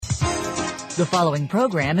The following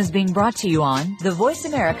program is being brought to you on the Voice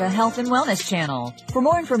America Health and Wellness Channel. For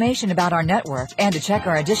more information about our network and to check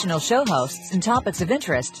our additional show hosts and topics of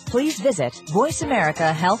interest, please visit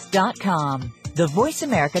voiceamericahealth.com. The Voice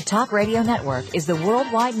America Talk Radio Network is the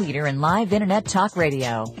worldwide leader in live Internet talk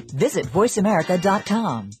radio. Visit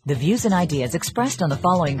voiceamerica.com. The views and ideas expressed on the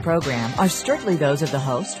following program are strictly those of the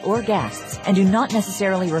host or guests and do not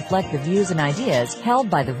necessarily reflect the views and ideas held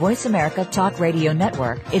by the Voice America Talk Radio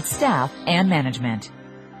Network, its staff, and management.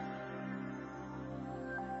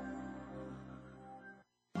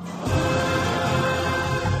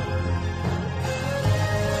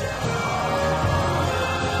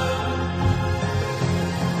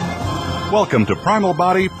 Welcome to Primal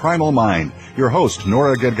Body, Primal Mind. Your host,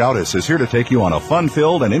 Nora Gedgaudas, is here to take you on a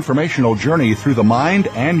fun-filled and informational journey through the mind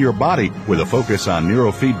and your body with a focus on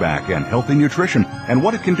neurofeedback and healthy nutrition and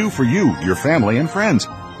what it can do for you, your family, and friends.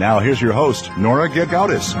 Now, here's your host, Nora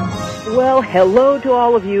Gedgaudas. Well, hello to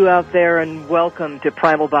all of you out there, and welcome to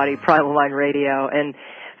Primal Body, Primal Mind Radio. And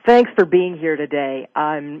thanks for being here today.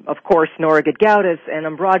 I'm, of course, Nora Gedgaudas, and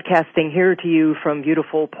I'm broadcasting here to you from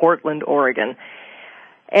beautiful Portland, Oregon.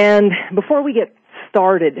 And before we get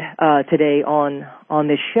started today on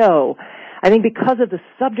this show, I think because of the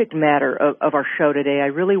subject matter of our show today, I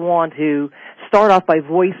really want to start off by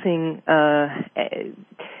voicing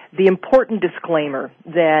the important disclaimer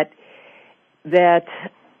that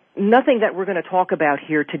nothing that we're going to talk about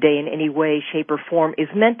here today in any way, shape, or form is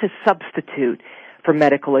meant to substitute for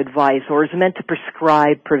medical advice or is meant to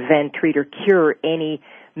prescribe, prevent, treat, or cure any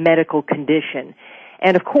medical condition.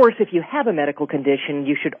 And, of course, if you have a medical condition,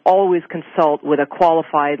 you should always consult with a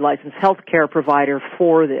qualified licensed healthcare provider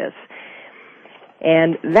for this.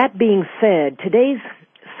 And that being said, today's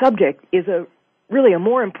subject is really a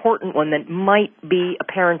more important one than might be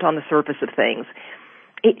apparent on the surface of things.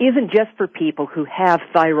 It isn't just for people who have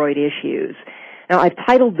thyroid issues. Now, I've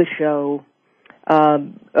titled the show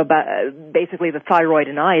about basically the thyroid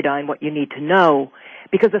and iodine, what you need to know,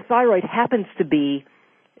 because the thyroid happens to be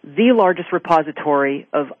the largest repository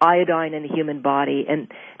of iodine in the human body,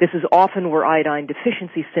 and this is often where iodine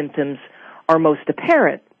deficiency symptoms are most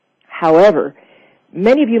apparent. However,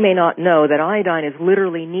 many of you may not know that iodine is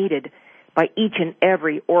literally needed by each and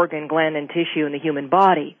every organ, gland, and tissue in the human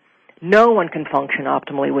body. No one can function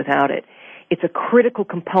optimally without it. It's a critical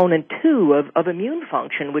component, too, of immune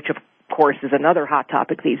function, which, of course, is another hot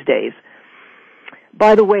topic these days.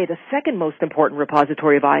 By the way, the second most important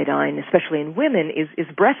repository of iodine, especially in women, is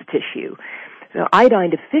breast tissue. So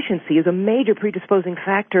iodine deficiency is a major predisposing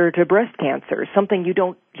factor to breast cancer, something you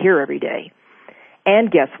don't hear every day. And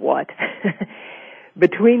guess what?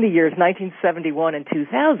 Between the years 1971 and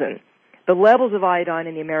 2000, the levels of iodine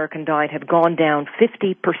in the American diet have gone down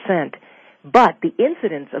 50%. But the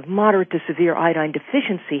incidence of moderate to severe iodine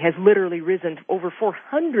deficiency has literally risen over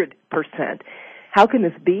 400%. How can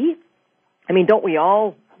this be? I mean, don't we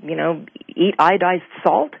all, eat iodized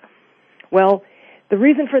salt? Well, the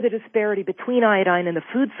reason for the disparity between iodine in the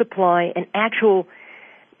food supply and actual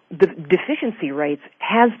deficiency rates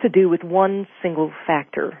has to do with one single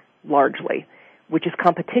factor, largely, which is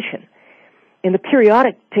competition. In the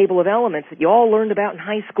periodic table of elements that you all learned about in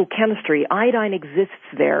high school chemistry, iodine exists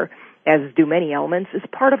there, as do many elements, as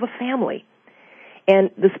part of a family. And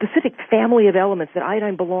the specific family of elements that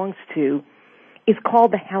iodine belongs to is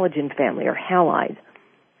called the halogen family, or halide.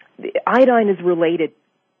 The iodine is related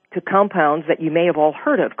to compounds that you may have all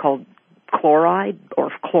heard of called chloride or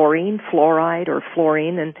chlorine, fluoride or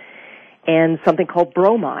fluorine, and something called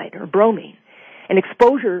bromide or bromine. And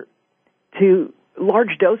exposure to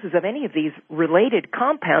large doses of any of these related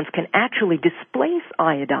compounds can actually displace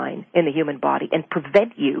iodine in the human body and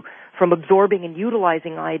prevent you from absorbing and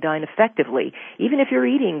utilizing iodine effectively, even if you're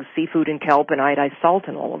eating seafood and kelp and iodized salt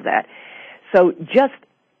and all of that. So just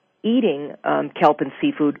eating kelp and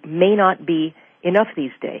seafood may not be enough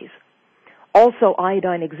these days. Also,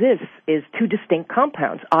 iodine exists as two distinct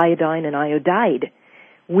compounds, iodine and iodide.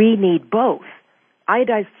 We need both.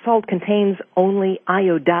 Iodized salt contains only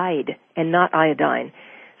iodide and not iodine.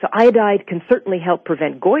 So iodide can certainly help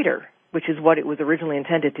prevent goiter, which is what it was originally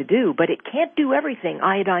intended to do, but it can't do everything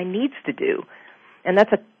iodine needs to do. And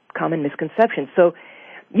that's a common misconception. So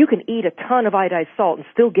you can eat a ton of iodized salt and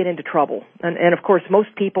still get into trouble. And of course,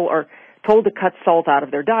 most people are told to cut salt out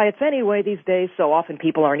of their diets anyway these days, so often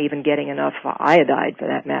people aren't even getting enough iodide for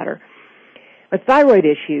that matter. But thyroid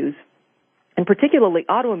issues, and particularly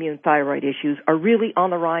autoimmune thyroid issues, are really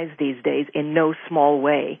on the rise these days in no small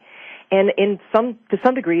way, and to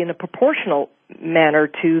some degree in a proportional manner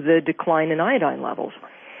to the decline in iodine levels.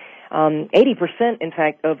 80%, in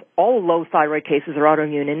fact, of all low thyroid cases are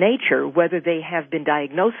autoimmune in nature, whether they have been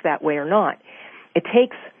diagnosed that way or not. It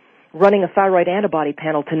takes running a thyroid antibody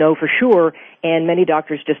panel to know for sure, and many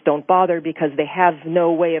doctors just don't bother because they have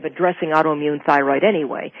no way of addressing autoimmune thyroid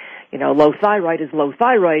anyway. Low thyroid is low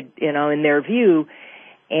thyroid, in their view,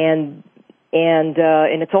 and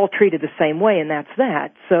it's all treated the same way, and that's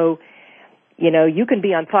that. So, you can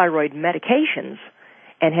be on thyroid medications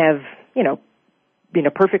and have,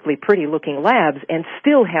 perfectly pretty looking labs and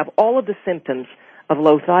still have all of the symptoms of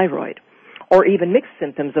low thyroid, or even mixed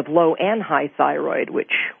symptoms of low and high thyroid,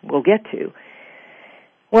 which we'll get to.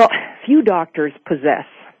 Well, few doctors possess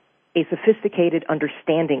a sophisticated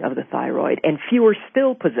understanding of the thyroid, and fewer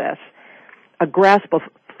still possess a grasp of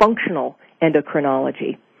functional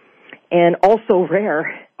endocrinology. And also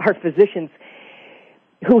rare are physicians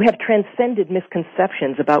who have transcended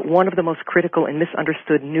misconceptions about one of the most critical and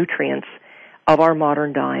misunderstood nutrients of our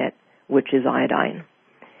modern diet, which is iodine.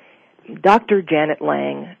 Dr. Janet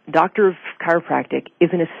Lang, doctor of chiropractic, is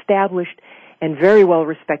an established and very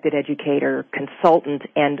well-respected educator, consultant,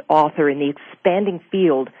 and author in the expanding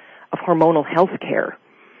field of hormonal health care.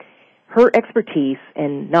 Her expertise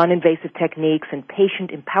in non-invasive techniques and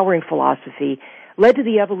patient-empowering philosophy led to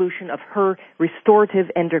the evolution of her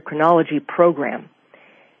restorative endocrinology program.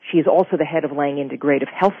 She is also the head of Lang Integrative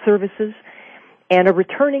Health Services and a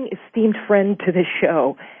returning esteemed friend to this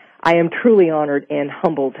show. I am truly honored and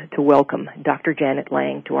humbled to welcome Dr. Janet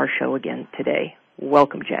Lang to our show again today.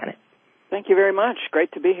 Welcome, Janet. Thank you very much.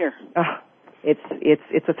 Great to be here.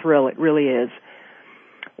 It's a thrill. It really is.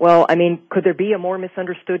 Well, could there be a more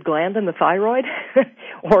misunderstood gland than the thyroid?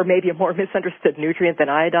 Or maybe a more misunderstood nutrient than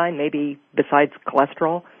iodine, maybe besides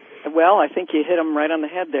cholesterol? Well, I think you hit them right on the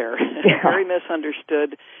head there. Yeah. Very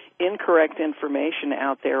misunderstood, incorrect information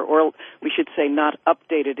out there, or we should say not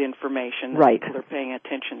updated information that people are paying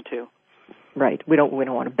attention to. Right. We don't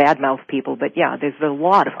want to badmouth people, but yeah, there's a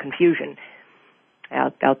lot of confusion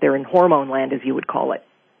out there in hormone land, as you would call it.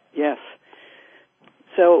 Yes.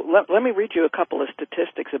 So let me read you a couple of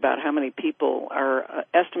statistics about how many people are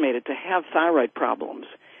estimated to have thyroid problems.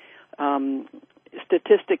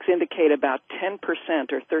 Statistics indicate about 10%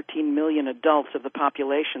 or 13 million adults of the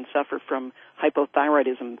population suffer from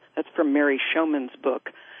hypothyroidism. That's from Mary Showman's book,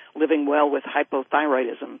 Living Well with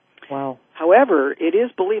Hypothyroidism. Wow. However, it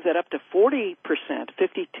is believed that up to 40%,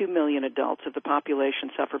 52 million adults of the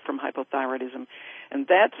population suffer from hypothyroidism. And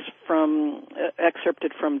that's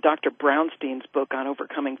excerpted from Dr. Brownstein's book on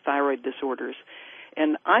overcoming thyroid disorders.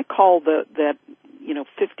 And I call that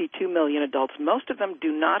 52 million adults, most of them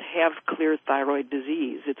do not have clear thyroid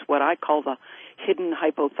disease. It's what I call the hidden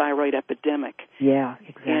hypothyroid epidemic. Yeah,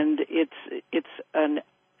 exactly. And it's an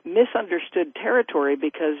misunderstood territory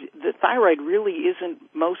because the thyroid really isn't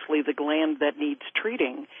mostly the gland that needs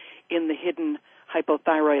treating in the hidden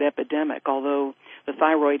hypothyroid epidemic, although the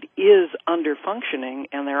thyroid is underfunctioning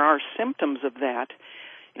and there are symptoms of that.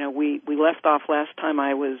 We left off last time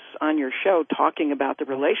I was on your show talking about the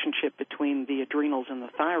relationship between the adrenals and the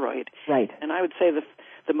thyroid. Right. And I would say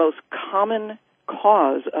the most common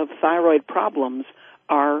cause of thyroid problems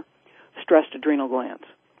are stressed adrenal glands.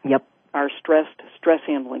 Yep. Are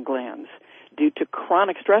stress-handling glands due to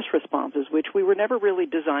chronic stress responses, which we were never really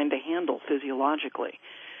designed to handle physiologically.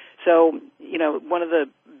 So, one of the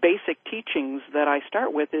basic teachings that I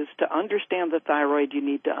start with is to understand the thyroid, you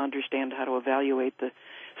need to understand how to evaluate the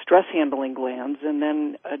stress-handling glands and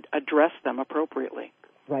then address them appropriately.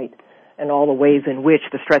 Right. And all the ways in which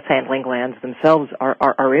the stress-handling glands themselves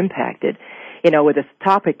are impacted. With this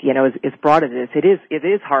topic, as broad as it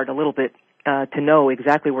is hard a little bit to know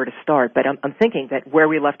exactly where to start. But I'm thinking that where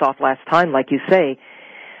we left off last time, like you say,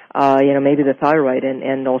 maybe the thyroid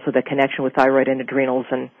and also the connection with thyroid and adrenals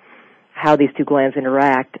and how these two glands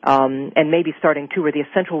interact, and maybe starting too where the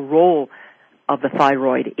essential role of the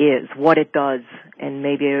thyroid is, what it does, and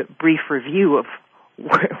maybe a brief review of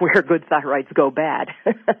where good thyroids go bad.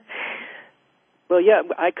 Well, yeah,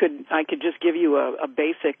 I could just give you a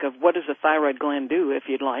basic of what does a thyroid gland do, if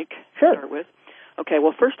you'd like. Sure. To start with. Okay,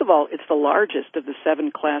 well, first of all, it's the largest of the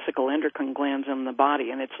 7 classical endocrine glands in the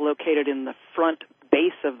body, and it's located in the front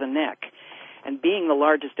base of the neck. And being the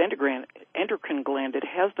largest endocrine gland, it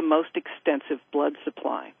has the most extensive blood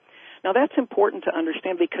supply. Now, that's important to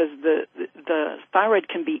understand because the thyroid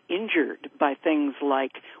can be injured by things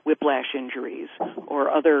like whiplash injuries or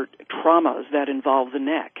other traumas that involve the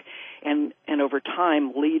neck and over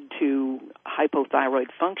time lead to hypothyroid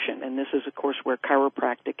function. And this is, of course, where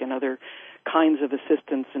chiropractic and other kinds of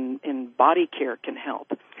assistance in body care can help.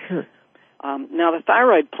 Sure. Now, the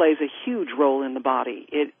thyroid plays a huge role in the body.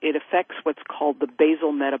 It affects what's called the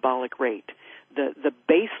basal metabolic rate. The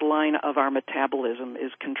baseline of our metabolism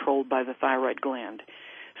is controlled by the thyroid gland.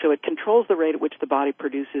 So it controls the rate at which the body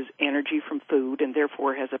produces energy from food and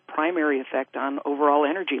therefore has a primary effect on overall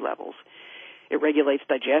energy levels. It regulates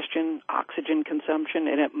digestion, oxygen consumption,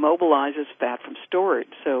 and it mobilizes fat from storage.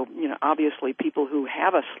 So, obviously people who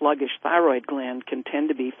have a sluggish thyroid gland can tend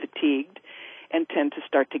to be fatigued and tend to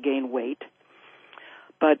start to gain weight.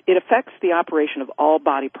 But it affects the operation of all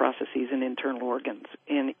body processes and internal organs.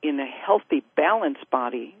 In a healthy, balanced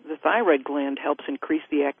body, the thyroid gland helps increase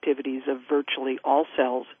the activities of virtually all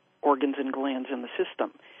cells, organs, and glands in the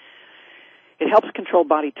system. It helps control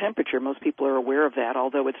body temperature. Most people are aware of that,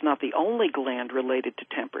 although it's not the only gland related to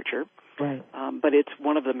temperature. Right. But it's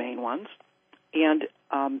one of the main ones. And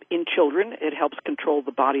in children, it helps control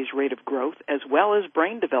the body's rate of growth as well as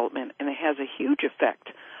brain development, and it has a huge effect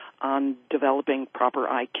on developing proper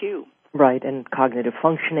IQ. Right, and cognitive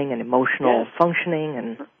functioning and emotional functioning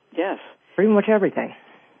and pretty much everything.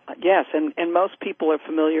 Yes, and most people are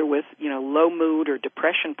familiar with, low mood or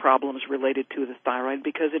depression problems related to the thyroid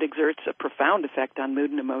because it exerts a profound effect on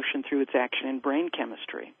mood and emotion through its action in brain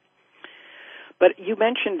chemistry. But you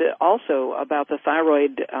mentioned also about the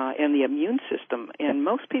thyroid and the immune system, and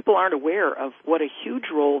most people aren't aware of what a huge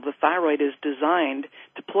role the thyroid is designed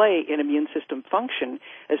to play in immune system function,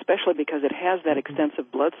 especially because it has that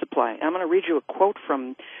extensive blood supply. I'm going to read you a quote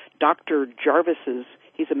from Dr. Jarvis's,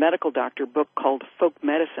 he's a medical doctor, book called Folk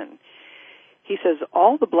Medicine. He says,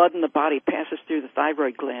 all the blood in the body passes through the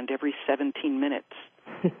thyroid gland every 17 minutes.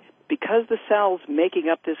 Because the cells making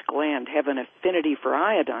up this gland have an affinity for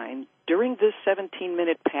iodine, during this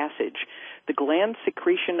 17-minute passage, the gland's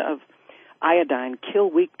secretion of iodine kill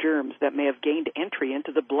weak germs that may have gained entry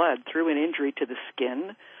into the blood through an injury to the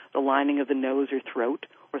skin, the lining of the nose or throat,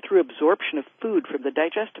 or through absorption of food from the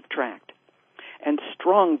digestive tract. And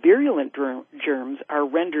strong, virulent germs are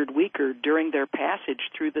rendered weaker during their passage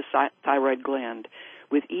through the thyroid gland.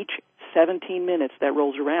 With each 17 minutes that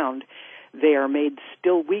rolls around, they are made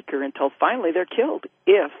still weaker until finally they're killed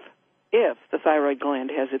if the thyroid gland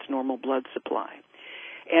has its normal blood supply.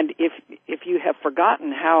 And if you have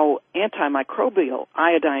forgotten how antimicrobial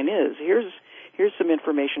iodine is, here's some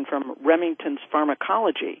information from Remington's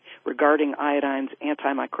Pharmacology regarding iodine's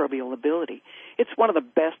antimicrobial ability. It's one of the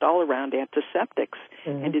best all-around antiseptics,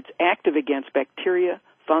 and it's active against bacteria,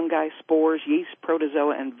 fungi, spores, yeast,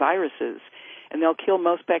 protozoa, and viruses. And they'll kill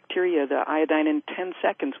most bacteria, the iodine, in 10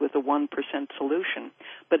 seconds with a 1% solution.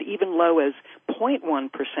 But even low as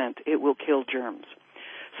 0.1%, it will kill germs.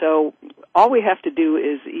 So all we have to do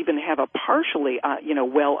is even have a partially,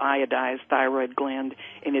 well-iodized thyroid gland,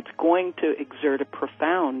 and it's going to exert a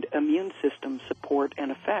profound immune system support and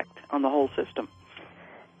effect on the whole system.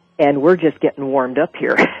 And we're just getting warmed up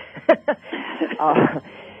here.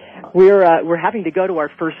 We're having to go to our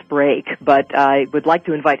first break, but I would like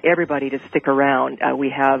to invite everybody to stick around. We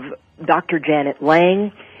have Dr. Janet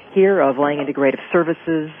Lang here of Lang Integrative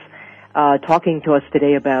Services talking to us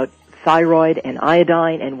today about thyroid and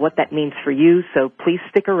iodine and what that means for you, so please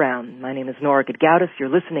stick around. My name is Nora Gedgaudas. You're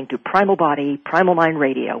listening to Primal Body, Primal Mind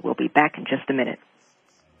Radio. We'll be back in just a minute.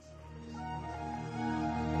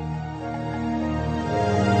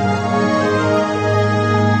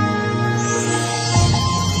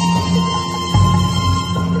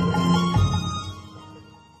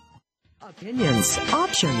 Opinions,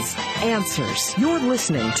 options, answers. You're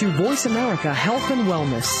listening to Voice America Health and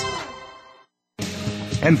Wellness.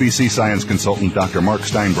 NBC science consultant Dr. Mark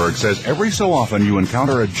Steinberg says every so often you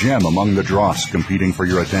encounter a gem among the dross competing for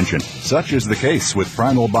your attention. Such is the case with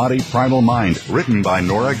Primal Body, Primal Mind, written by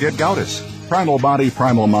Nora Gedgaudas. Primal Body,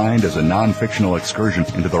 Primal Mind is a non-fictional excursion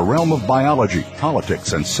into the realm of biology,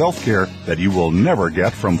 politics, and self-care that you will never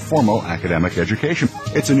get from formal academic education.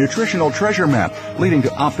 It's a nutritional treasure map leading to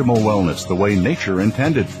optimal wellness the way nature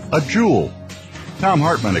intended. A jewel. Tom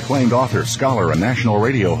Hartman, acclaimed author, scholar, and national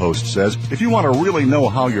radio host, says, if you want to really know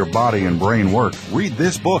how your body and brain work, read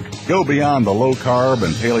this book. Go beyond the low-carb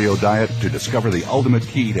and paleo diet to discover the ultimate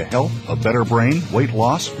key to health, a better brain, weight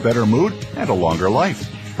loss, better mood, and a longer life.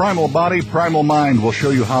 Primal Body, Primal Mind will show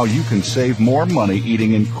you how you can save more money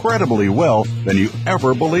eating incredibly well than you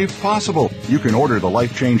ever believed possible. You can order the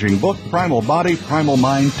life-changing book, Primal Body, Primal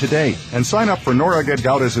Mind, today. And sign up for Nora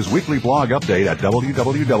Gedgaudas' weekly blog update at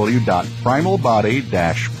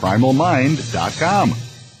www.primalbody-primalmind.com.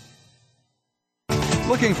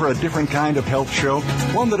 Looking for a different kind of health show?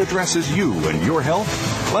 One that addresses you and your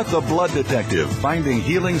health? Let the Blood Detective, Finding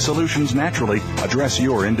Healing Solutions Naturally, address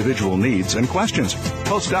your individual needs and questions.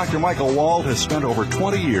 Host Dr. Michael Wald has spent over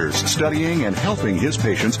 20 years studying and helping his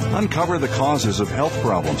patients uncover the causes of health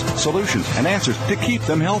problems, solutions, and answers to keep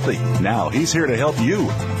them healthy. Now he's here to help you.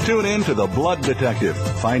 Tune in to the Blood Detective,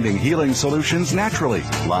 Finding Healing Solutions Naturally,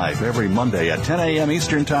 live every Monday at 10 a.m.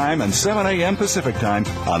 Eastern Time and 7 a.m. Pacific Time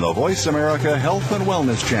on the Voice America Health and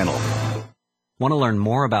Wellness Channel. Want to learn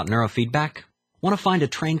more about neurofeedback? Want to find a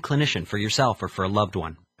trained clinician for yourself or for a loved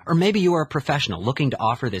one? Or maybe you are a professional looking to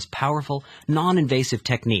offer this powerful, non-invasive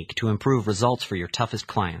technique to improve results for your toughest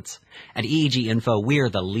clients. At EEG Info, we are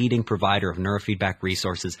the leading provider of neurofeedback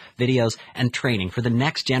resources, videos, and training for the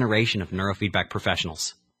next generation of neurofeedback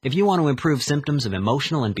professionals. If you want to improve symptoms of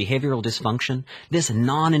emotional and behavioral dysfunction, this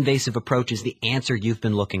non-invasive approach is the answer you've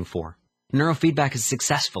been looking for. Neurofeedback is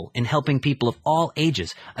successful in helping people of all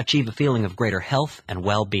ages achieve a feeling of greater health and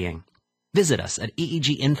well-being. Visit us at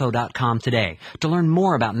eeginfo.com today to learn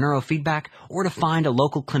more about neurofeedback or to find a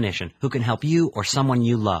local clinician who can help you or someone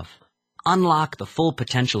you love. Unlock the full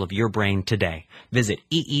potential of your brain today. Visit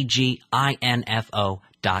eeginfo.com.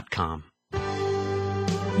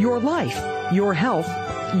 Your life, your health,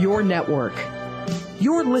 your network.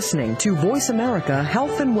 You're listening to Voice America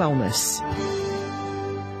Health and Wellness.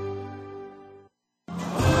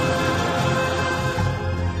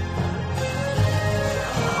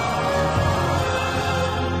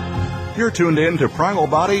 You're tuned in to Primal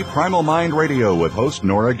Body, Primal Mind Radio with host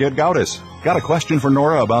Nora Gedgaudas. Got a question for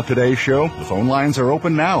Nora about today's show? The phone lines are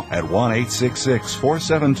open now at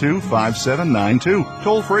 1-866-472-5792.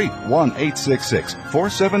 Toll free,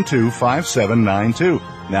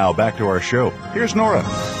 1-866-472-5792. Now back to our show. Here's Nora.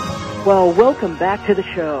 Well, welcome back to the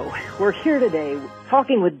show. We're here today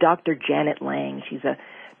talking with Dr. Janet Lang. She's a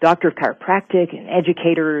doctor of chiropractic, an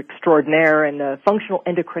educator extraordinaire, and a functional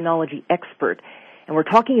endocrinology expert. And we're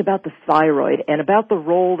talking about the thyroid and about the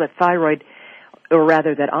role that thyroid, or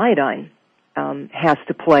rather that iodine, has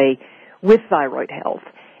to play with thyroid health,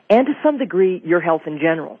 and to some degree your health in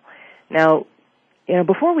general. Now,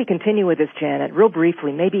 before we continue with this, Janet, real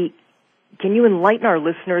briefly, maybe can you enlighten our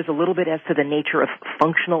listeners a little bit as to the nature of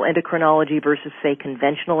functional endocrinology versus, say,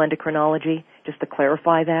 conventional endocrinology, just to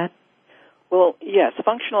clarify that? Well, yes,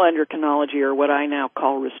 functional endocrinology, or what I now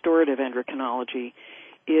call restorative endocrinology,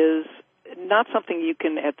 is not something you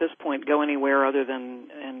can, at this point, go anywhere other than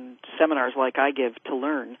in seminars like I give to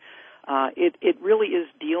learn. It really is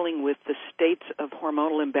dealing with the states of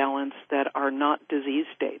hormonal imbalance that are not disease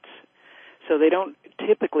states. So they don't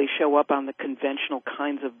typically show up on the conventional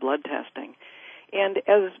kinds of blood testing. And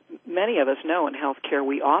as many of us know in healthcare,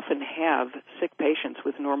 we often have sick patients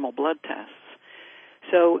with normal blood tests.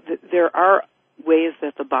 So there are ways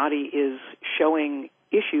that the body is showing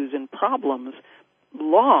issues and problems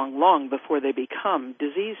long before they become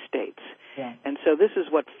disease states. Yeah. And so this is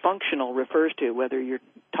what functional refers to, whether you're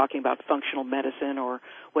talking about functional medicine or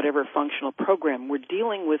whatever functional program. We're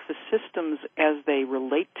dealing with the systems as they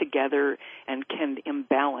relate together and can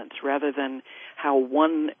imbalance, rather than how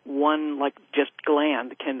one like just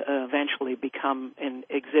gland can eventually become and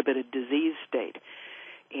exhibit a disease state.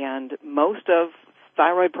 And most of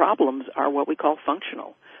thyroid problems are what we call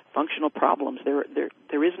functional problems.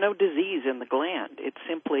 There is no disease in the gland. It's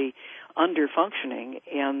simply underfunctioning,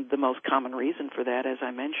 and the most common reason for that, as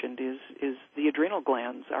I mentioned, is the adrenal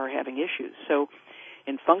glands are having issues. So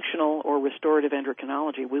in functional or restorative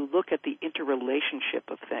endocrinology, we look at the interrelationship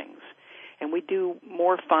of things, and we do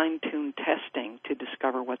more fine-tuned testing to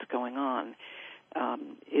discover what's going on.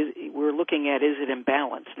 We're looking at, is it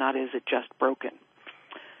imbalanced, not is it just broken?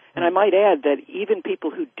 And I might add that even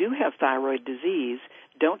people who do have thyroid disease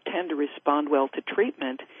don't tend to respond well to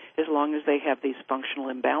treatment as long as they have these functional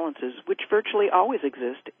imbalances, which virtually always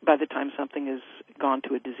exist by the time something has gone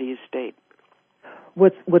to a disease state.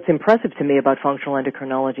 What's impressive to me about functional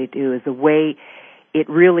endocrinology, too, is the way it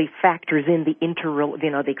really factors in the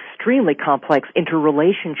the extremely complex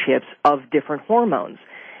interrelationships of different hormones.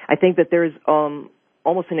 I think that there's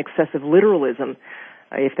almost an excessive literalism,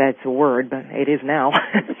 if that's a word, but it is now,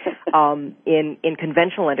 in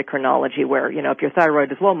conventional endocrinology, where, if your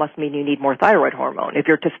thyroid is low, it must mean you need more thyroid hormone. If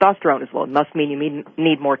your testosterone is low, it must mean you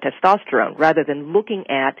need more testosterone, rather than looking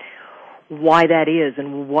at why that is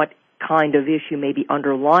and what kind of issue may be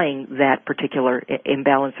underlying that particular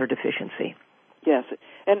imbalance or deficiency. Yes,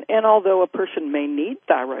 and although a person may need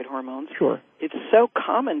thyroid hormones, sure, it's so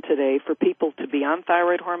common today for people to be on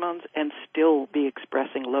thyroid hormones and still be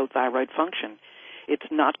expressing low thyroid function.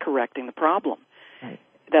 It's not correcting the problem. Right.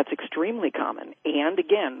 That's extremely common. And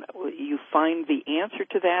again, you find the answer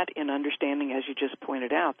to that in understanding, as you just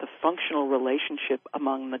pointed out, the functional relationship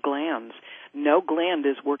among the glands. No gland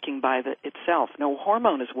is working by itself. No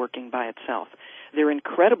hormone is working by itself. They're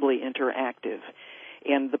incredibly interactive.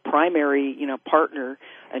 And the primary, partner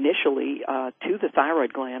initially to the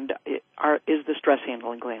thyroid gland is the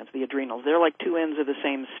stress-handling glands, the adrenals. They're like two ends of the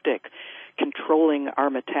same stick, controlling our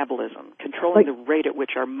metabolism, controlling the rate at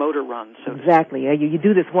which our motor runs. So exactly. You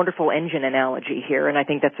do this wonderful engine analogy here, and I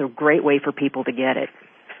think that's a great way for people to get it.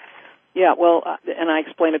 Yeah, well, and I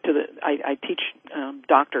explain it to I teach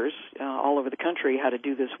doctors all over the country how to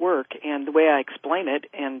do this work, and the way I explain it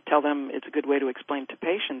and tell them it's a good way to explain to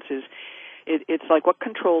patients is it's like what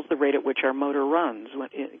controls the rate at which our motor runs,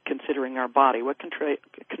 considering our body, what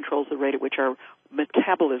controls the rate at which our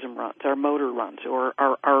metabolism runs, our motor runs, or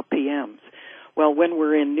our RPMs. Well, when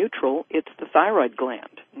we're in neutral, it's the thyroid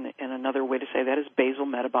gland, and another way to say that is basal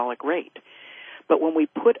metabolic rate. But when we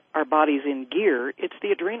put our bodies in gear, it's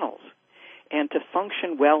the adrenals. And to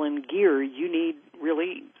function well in gear, you need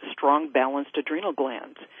really strong, balanced adrenal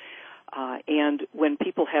glands. And when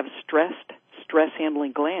people have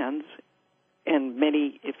stress-handling glands, and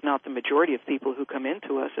many, if not the majority of people who come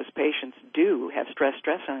into us as patients do have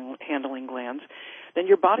stress-handling glands, then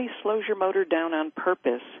your body slows your motor down on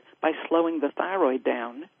purpose by slowing the thyroid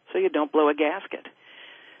down so you don't blow a gasket,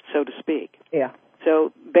 so to speak. Yeah.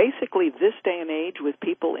 So basically, this day and age, with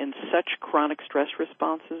people in such chronic stress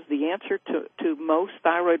responses, the answer to most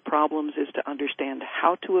thyroid problems is to understand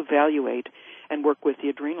how to evaluate and work with the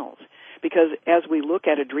adrenals. Because as we look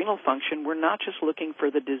at adrenal function, we're not just looking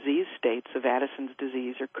for the disease states of Addison's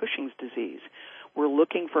disease or Cushing's disease. We're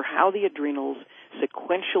looking for how the adrenals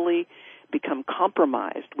sequentially become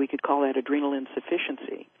compromised. We could call that adrenal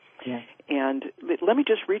insufficiency. Yeah. And let me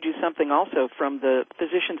just read you something also from the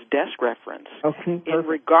physician's desk reference in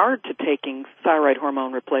regard to taking thyroid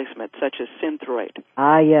hormone replacement, such as Synthroid.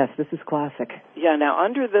 Ah, yes, this is classic. Yeah, now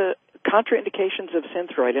under the contraindications of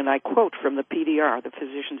Synthroid, and I quote from the PDR, the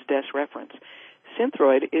physician's desk reference,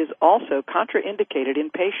 Synthroid is also contraindicated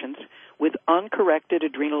in patients with uncorrected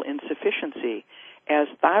adrenal insufficiency, as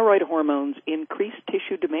thyroid hormones increase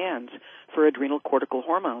tissue demands for adrenal cortical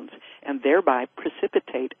hormones and thereby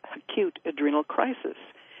precipitate acute adrenal crisis.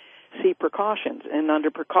 See precautions. And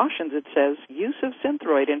under precautions it says use of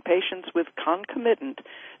Synthroid in patients with concomitant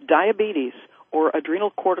diabetes or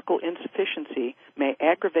adrenal cortical insufficiency may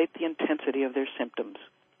aggravate the intensity of their symptoms,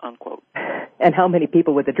 unquote. And how many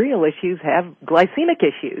people with adrenal issues have glycemic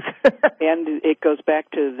issues? And it goes back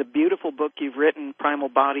to the beautiful book you've written, Primal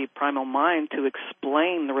Body, Primal Mind, to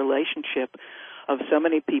explain the relationship of so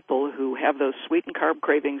many people who have those sweetened carb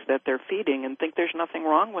cravings that they're feeding and think there's nothing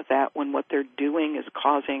wrong with that when what they're doing is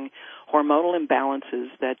causing hormonal imbalances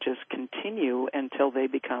that just continue until they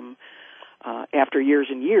become, after years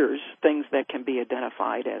and years, things that can be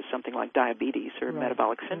identified as something like diabetes or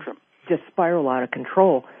metabolic syndrome. Just spiral out of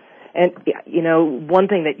control. And, one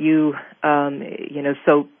thing that you,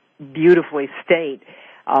 so beautifully state,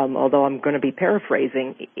 although I'm going to be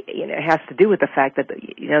paraphrasing, it has to do with the fact that,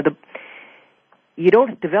 you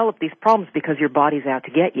don't develop these problems because your body's out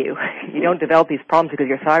to get you. You don't develop these problems because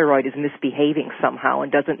your thyroid is misbehaving somehow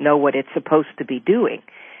and doesn't know what it's supposed to be doing.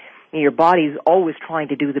 Your body's always trying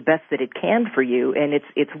to do the best that it can for you, and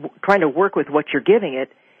it's trying to work with what you're giving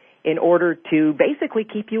it in order to basically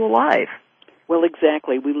keep you alive. Well,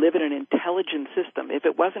 exactly. We live in an intelligent system. If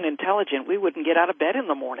it wasn't intelligent, we wouldn't get out of bed in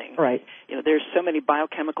the morning. Right. There's so many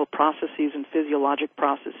biochemical processes and physiologic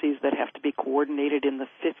processes that have to be coordinated in the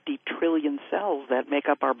 50 trillion cells that make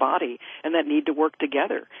up our body and that need to work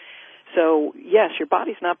together. So, yes, your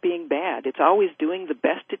body's not being bad. It's always doing the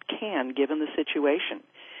best it can given the situation.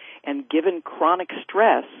 And given chronic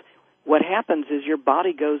stress, what happens is your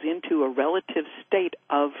body goes into a relative state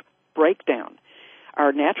of breakdown.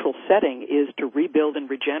 Our natural setting is to rebuild and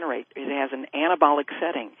regenerate. It has an anabolic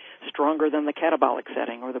setting, stronger than the catabolic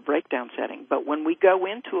setting or the breakdown setting. But when we go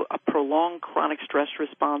into a prolonged chronic stress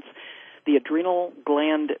response, the adrenal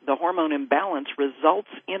gland, the hormone imbalance, results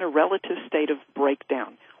in a relative state of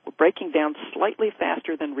breakdown. We're breaking down slightly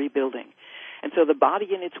faster than rebuilding. And so the body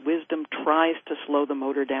in its wisdom tries to slow the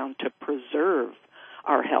motor down to preserve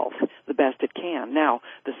our health the best it can. Now,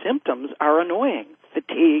 the symptoms are annoying.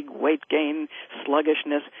 Fatigue, weight gain,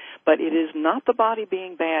 sluggishness, but it is not the body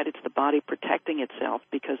being bad, it's the body protecting itself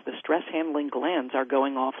because the stress-handling glands are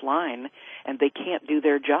going offline and they can't do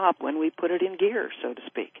their job when we put it in gear, so to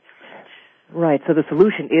speak. Right, so the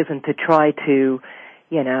solution isn't to try to,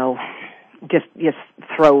 just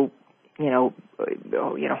throw,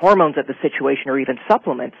 hormones at the situation or even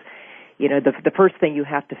supplements. the first thing you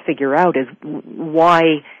have to figure out is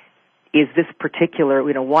why is this particular,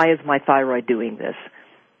 why is my thyroid doing this?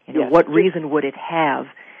 Yes. What reason would it have?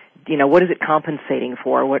 What is it compensating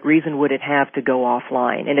for? What reason would it have to go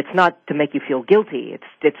offline? And it's not to make you feel guilty.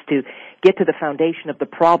 It's to get to the foundation of the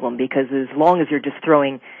problem, because as long as you're just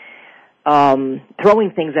throwing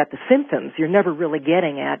things at the symptoms, you're never really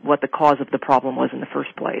getting at what the cause of the problem was in the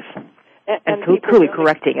first place. And truly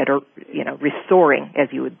correcting it, or, restoring, as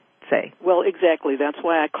you would say. Well, exactly. That's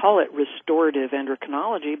why I call it restorative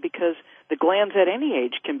endocrinology, because the glands at any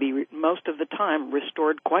age can be, most of the time,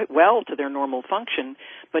 restored quite well to their normal function,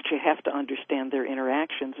 but you have to understand their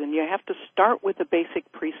interactions, and you have to start with the basic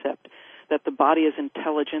precept that the body is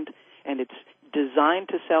intelligent and it's designed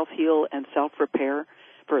to self-heal and self-repair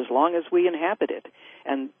for as long as we inhabit it.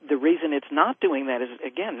 And the reason it's not doing that is,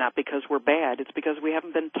 again, not because we're bad. It's because we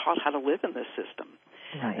haven't been taught how to live in this system.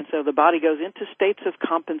 Right. And so the body goes into states of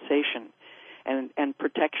compensation and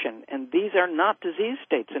protection. And these are not disease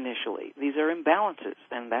states initially. These are imbalances,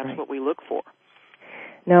 and that's what we look for.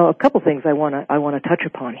 Now, a couple things I want to touch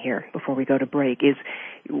upon here before we go to break is,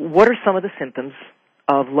 what are some of the symptoms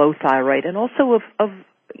of low thyroid, and also of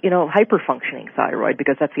hyperfunctioning thyroid,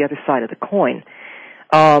 because that's the other side of the coin.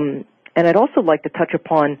 And I'd also like to touch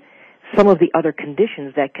upon some of the other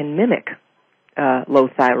conditions that can mimic low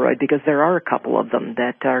thyroid, because there are a couple of them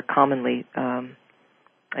that are commonly,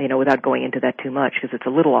 without going into that too much, because it's a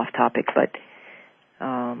little off topic, but...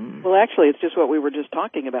 Well, actually, it's just what we were just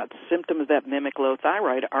talking about. Symptoms that mimic low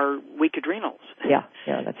thyroid are weak adrenals. Yeah,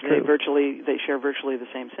 that's true. They share virtually the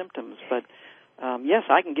same symptoms, but... yes,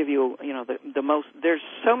 I can give you, the most, there's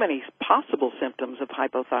so many possible symptoms of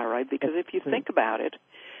hypothyroid, because if you think about it,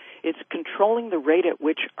 it's controlling the rate at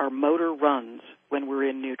which our motor runs when we're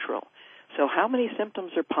in neutral. So how many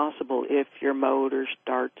symptoms are possible if your motor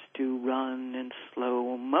starts to run in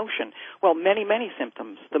slow motion? Well, many, many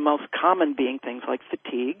symptoms, the most common being things like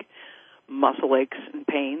fatigue, muscle aches and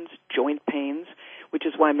pains, joint pains, which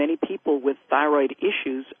is why many people with thyroid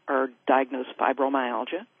issues are diagnosed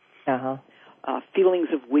fibromyalgia. Feelings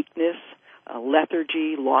of weakness,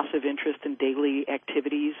 lethargy, loss of interest in daily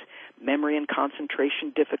activities, memory and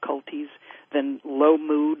concentration difficulties, then low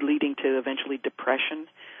mood leading to eventually depression,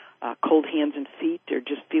 cold hands and feet, or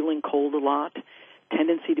just feeling cold a lot,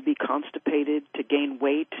 tendency to be constipated, to gain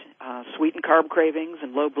weight, sweet and carb cravings,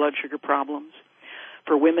 and low blood sugar problems.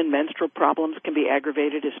 For women, menstrual problems can be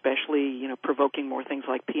aggravated, especially, provoking more things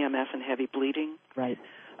like PMS and heavy bleeding. Right.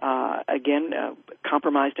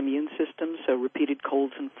 Compromised immune systems, so repeated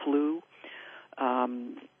colds and flu.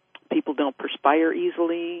 People don't perspire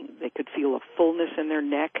easily. They could feel a fullness in their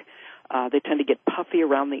neck. They tend to get puffy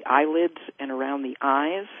around the eyelids and around the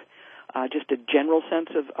eyes. Just a general sense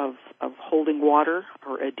of holding water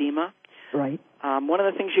or edema. Right. One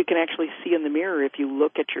of the things you can actually see in the mirror, if you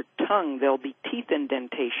look at your tongue, there'll be teeth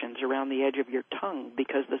indentations around the edge of your tongue,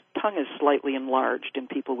 because the tongue is slightly enlarged in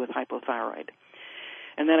people with hypothyroid.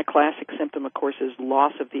 And then a classic symptom, of course, is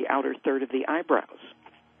loss of the outer third of the eyebrows.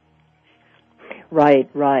 Right.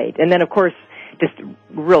 And then, of course, just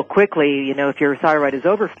real quickly, if your thyroid is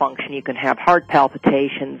overfunction, you can have heart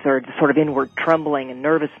palpitations, or sort of inward trembling and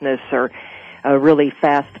nervousness, or a really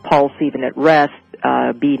fast pulse even at rest,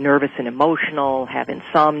 be nervous and emotional, have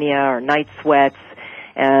insomnia or night sweats,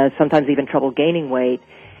 sometimes even trouble gaining weight.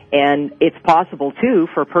 And it's possible, too,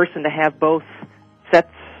 for a person to have both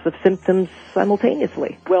sets of symptoms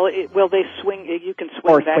simultaneously. Well, they swing. You can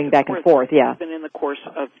swing back and forth. Yeah. Even in the course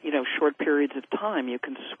of short periods of time, you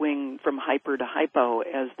can swing from hyper to hypo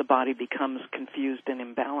as the body becomes confused and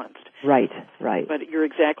imbalanced. Right. But you're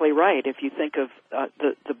exactly right. If you think of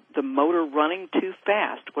the motor running too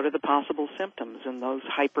fast, what are the possible symptoms? And those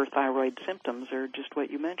hyperthyroid symptoms are just what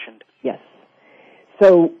you mentioned. Yes.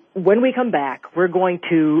 So when we come back, we're going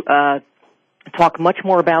to talk much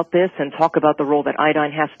more about this and talk about the role that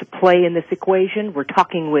iodine has to play in this equation. We're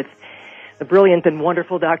talking with the brilliant and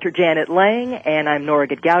wonderful Dr. Janet Lang, and I'm Nora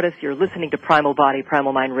Gedgaudas. You're listening to Primal Body,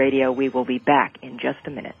 Primal Mind Radio. We will be back in just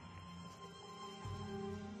a minute.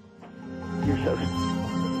 You're so...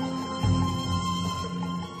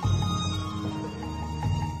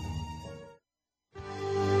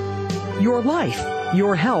 Your life,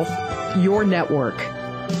 your health, your network.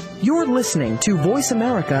 You're listening to Voice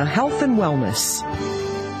America Health and Wellness.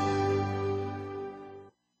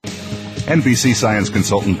 NBC science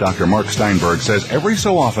consultant Dr. Mark Steinberg says every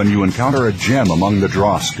so often you encounter a gem among the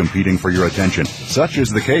dross competing for your attention. Such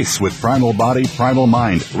is the case with Primal Body, Primal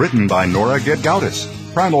Mind, written by Nora Gedgaudas.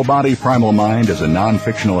 Primal Body, Primal Mind is a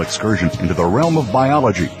non-fictional excursion into the realm of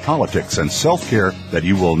biology, politics, and self-care that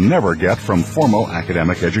you will never get from formal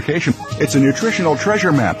academic education. It's a nutritional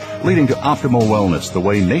treasure map leading to optimal wellness the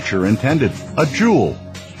way nature intended. A jewel.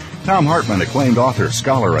 Tom Hartman, acclaimed author,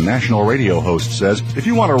 scholar, and national radio host, says, if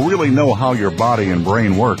you want to really know how your body and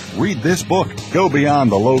brain work, read this book. Go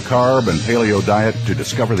beyond the low-carb and paleo diet to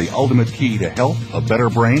discover the ultimate key to health, a better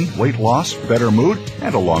brain, weight loss, better mood,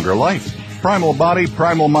 and a longer life. Primal Body,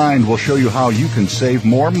 Primal Mind will show you how you can save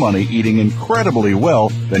more money eating incredibly well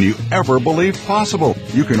than you ever believed possible.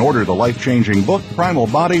 You can order the life-changing book, Primal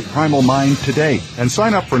Body, Primal Mind, today. And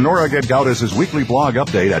sign up for Nora Gedgaudas' weekly blog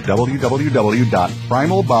update at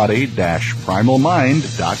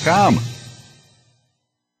www.primalbody-primalmind.com.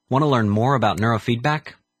 Want to learn more about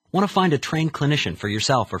neurofeedback? Want to find a trained clinician for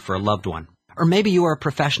yourself or for a loved one? Or maybe you are a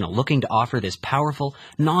professional looking to offer this powerful,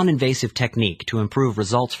 non-invasive technique to improve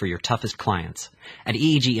results for your toughest clients. At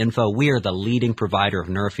EEG Info, we are the leading provider of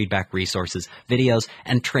neurofeedback resources, videos,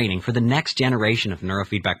 and training for the next generation of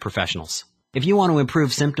neurofeedback professionals. If you want to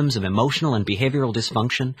improve symptoms of emotional and behavioral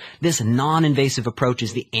dysfunction, this non-invasive approach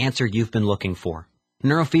is the answer you've been looking for.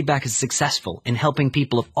 Neurofeedback is successful in helping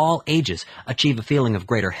people of all ages achieve a feeling of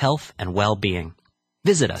greater health and well-being.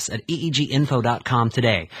 Visit us at eeginfo.com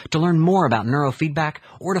today to learn more about neurofeedback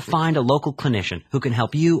or to find a local clinician who can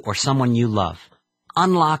help you or someone you love.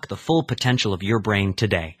 Unlock the full potential of your brain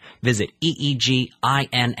today. Visit eeginfo.com.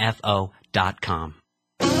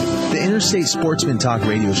 The Interstate Sportsman Talk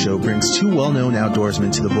radio show brings two well-known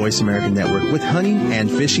outdoorsmen to the Voice America Network with hunting and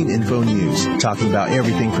fishing info news, talking about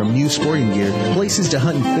everything from new sporting gear, places to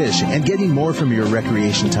hunt and fish, and getting more from your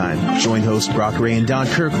recreation time. Join hosts Brock Ray and Don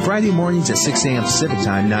Kirk Friday mornings at 6 a.m. Pacific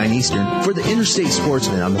Time, 9 Eastern, for the Interstate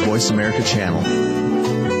Sportsman on the Voice America channel.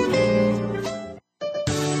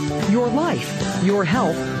 Your life, your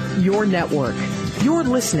health, your network. You're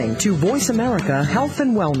listening to Voice America Health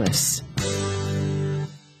and Wellness.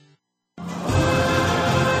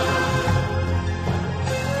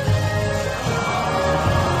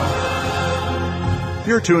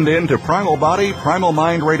 You're tuned in to Primal Body, Primal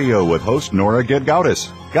Mind Radio with host Nora Gedgaudas.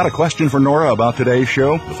 Got a question for Nora about today's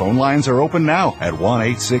show? The phone lines are open now at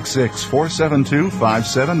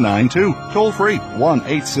 1-866-472-5792. Toll free,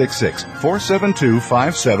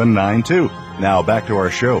 1-866-472-5792. Now back to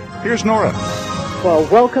our show. Here's Nora. Well,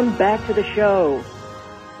 welcome back to the show.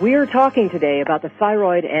 We are talking today about the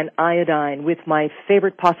thyroid and iodine with my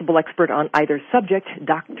favorite possible expert on either subject,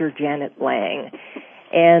 Dr. Janet Lang.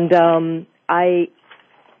 And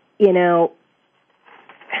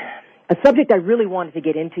a subject I really wanted to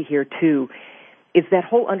get into here, too, is that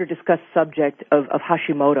whole under-discussed subject of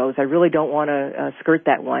Hashimoto's. I really don't want to skirt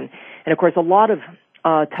that one. And, of course, a lot of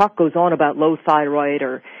talk goes on about low thyroid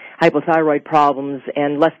or hypothyroid problems,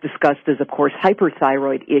 and less discussed is, of course,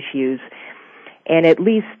 hyperthyroid issues. And at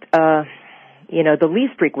least, the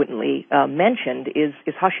least frequently mentioned is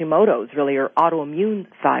Hashimoto's, really, or autoimmune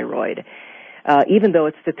thyroid. Even though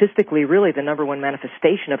it's statistically really the number one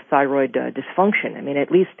manifestation of thyroid dysfunction. I mean,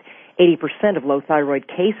 at least 80% of low thyroid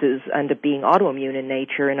cases end up being autoimmune in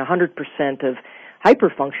nature, and 100% of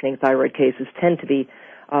hyperfunctioning thyroid cases tend to be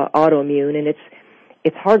autoimmune, and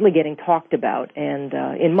it's hardly getting talked about. And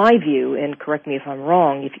in my view, and correct me if I'm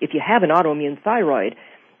wrong, if you have an autoimmune thyroid,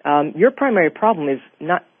 your primary problem is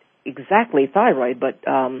not exactly thyroid, but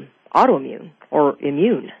autoimmune or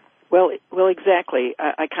immune. Well, exactly.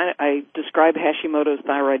 I describe Hashimoto's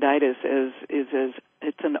thyroiditis as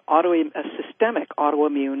it's a systemic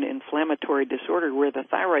autoimmune inflammatory disorder where the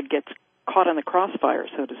thyroid gets caught in the crossfire,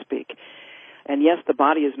 so to speak. And yes, the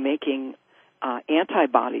body is making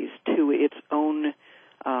antibodies to its own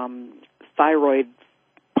thyroid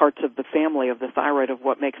parts of the family of the thyroid, of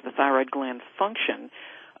what makes the thyroid gland function,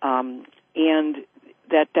 and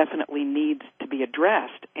that definitely needs to be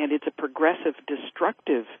addressed. And it's a progressive,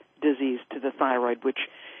 destructive disease to the thyroid, which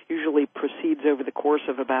usually proceeds over the course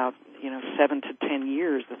of about 7 to 10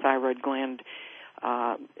 years. The thyroid gland,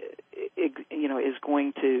 is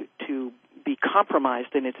going to be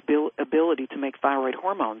compromised in its ability to make thyroid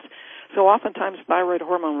hormones. So oftentimes thyroid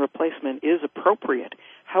hormone replacement is appropriate.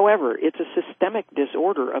 However, it's a systemic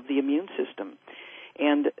disorder of the immune system.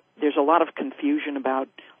 And there's a lot of confusion about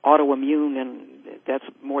autoimmune, and that's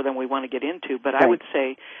more than we want to get into. But right. I would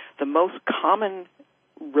say the most common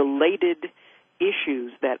related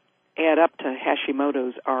issues that add up to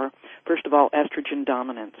Hashimoto's are, first of all, estrogen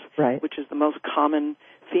dominance, right, which is the most common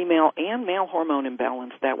female and male hormone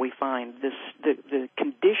imbalance that we find. The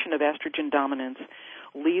condition of estrogen dominance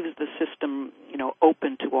leaves the system,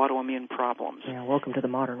 open to autoimmune problems. Yeah, welcome to the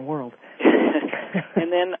modern world.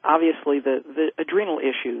 And then, obviously, the adrenal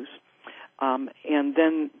issues And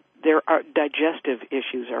then there are digestive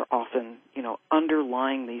issues are often,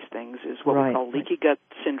 underlying these things is what we call leaky gut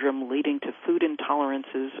syndrome, leading to food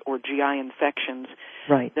intolerances or GI infections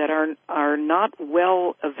that are not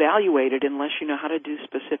well evaluated unless you know how to do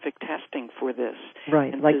specific testing for this.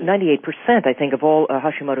 Right. And like 98%, I think, of all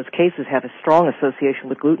Hashimoto's cases have a strong association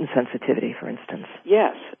with gluten sensitivity, for instance.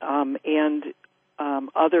 Yes, and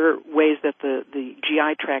other ways that the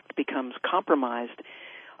GI tract becomes compromised.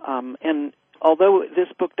 And although this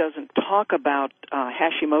book doesn't talk about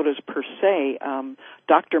Hashimoto's per se,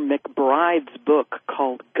 Dr. McBride's book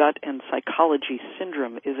called Gut and Psychology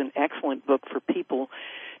Syndrome is an excellent book for people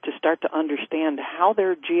to start to understand how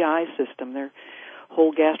their GI system, their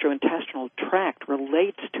whole gastrointestinal tract,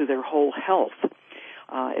 relates to their whole health.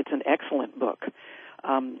 It's an excellent book.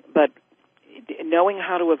 But knowing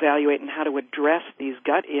how to evaluate and how to address these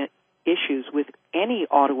gut issues with any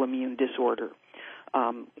autoimmune disorder,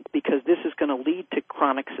 because this is going to lead to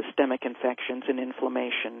chronic systemic infections and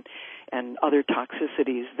inflammation and other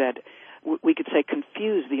toxicities that we could say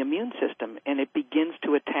confuse the immune system, and it begins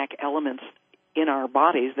to attack elements in our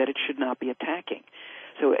bodies that it should not be attacking.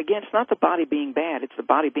 So again, it's not the body being bad, it's the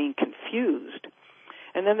body being confused.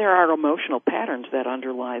 And then there are emotional patterns that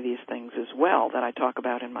underlie these things as well that I talk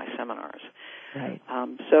about in my seminars. Right.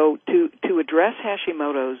 So to address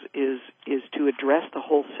Hashimoto's is to address the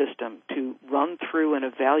whole system, to run through and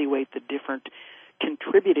evaluate the different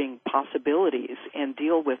contributing possibilities and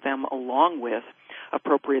deal with them along with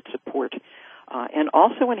appropriate support. And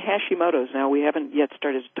also in Hashimoto's, now we haven't yet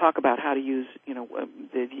started to talk about how to use,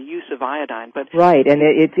 the use of iodine, but right, and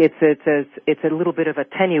it's a little bit of a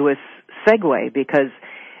tenuous segue because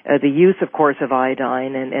the use, of course, of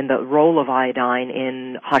iodine and the role of iodine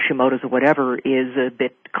in Hashimoto's or whatever is a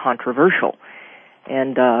bit controversial,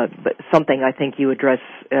 and but something I think you address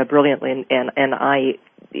brilliantly, and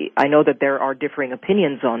I know that there are differing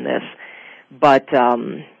opinions on this, but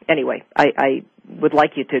anyway, I would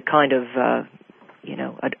like you to kind of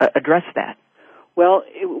address that. Well,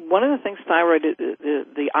 one of the things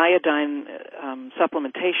the iodine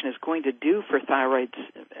supplementation is going to do for thyroids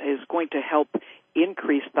is going to help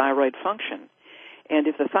increase thyroid function. And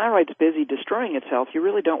if the thyroid's busy destroying itself, you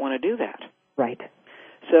really don't want to do that. Right.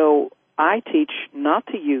 So I teach not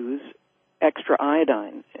to use extra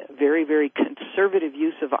iodine, very, very conservative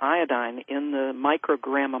use of iodine in the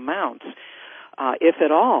microgram amounts, if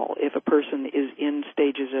at all, if a person is in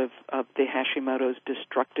stages of the Hashimoto's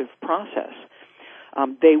destructive process.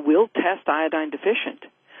 They will test iodine deficient,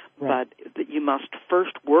 but you must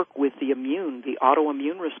first work with the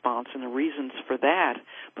autoimmune response and the reasons for that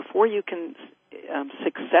before you can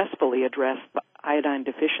successfully address the iodine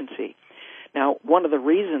deficiency. Now, one of the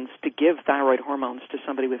reasons to give thyroid hormones to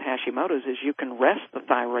somebody with Hashimoto's is you can rest the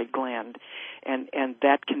thyroid gland, and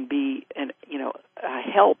that can be a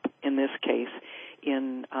help in this case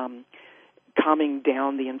in calming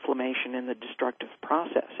down the inflammation in the destructive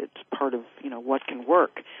process. It's part of what can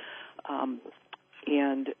work, and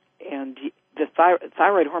the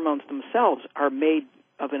thyroid hormones themselves are made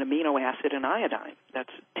of an amino acid and iodine.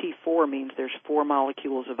 That's T4 means there's 4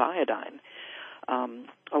 molecules of iodine,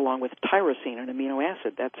 along with tyrosine, an amino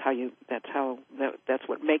acid. That's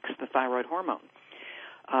what makes the thyroid hormone.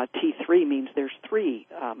 T3 means there's 3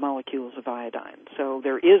 molecules of iodine. So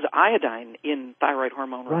there is iodine in thyroid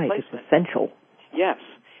hormone replacement. Right, it's essential. Yes,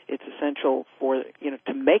 it's essential for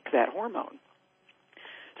to make that hormone.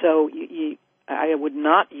 So I would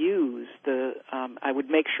not use I would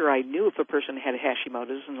make sure I knew if a person had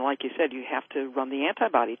Hashimoto's, and like you said, you have to run the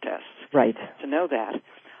antibody tests to know that.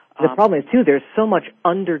 The problem is, too, there's so much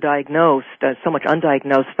undiagnosed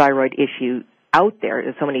thyroid issue out there.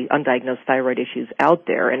 There's so many undiagnosed thyroid issues out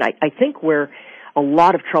there. And I think where a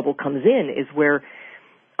lot of trouble comes in is where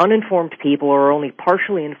uninformed people or only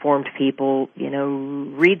partially informed people,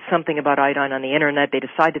 read something about iodine on the Internet. They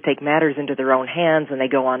decide to take matters into their own hands, and they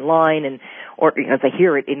go online, or they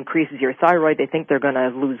hear it increases your thyroid. They think they're going to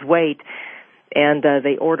lose weight, and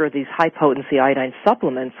they order these high-potency iodine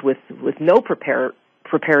supplements with no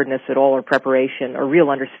preparedness at all or preparation or real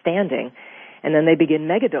understanding, and then they begin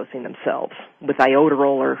megadosing themselves with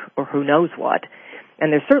iodoral or who knows what.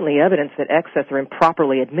 And there's certainly evidence that excess or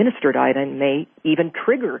improperly administered iodine may even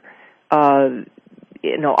trigger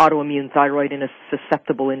autoimmune thyroid in a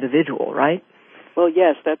susceptible individual, right? Well,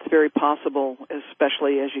 yes, that's very possible,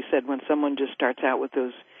 especially, as you said, when someone just starts out with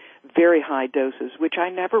those very high doses, which I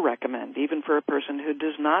never recommend, even for a person who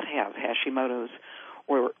does not have Hashimoto's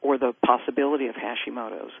or the possibility of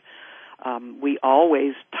Hashimoto's. We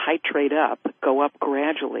always titrate up, go up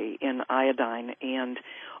gradually in iodine, and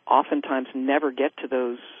oftentimes never get to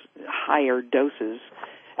those higher doses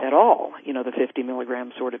at all, the 50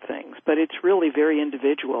 milligram sort of things. But it's really very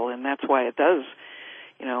individual, and that's why it does,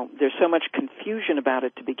 there's so much confusion about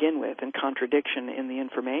it to begin with and contradiction in the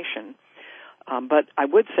information. But I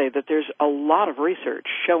would say that there's a lot of research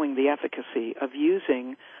showing the efficacy of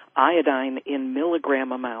using iodine in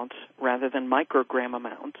milligram amounts rather than microgram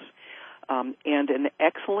amounts. And an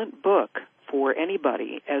excellent book for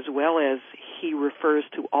anybody, as well as he refers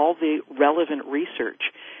to all the relevant research,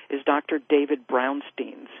 is Dr. David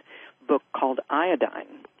Brownstein's book called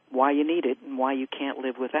Iodine, Why You Need It and Why You Can't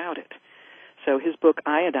Live Without It. So his book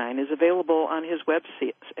Iodine is available on his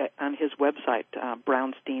website,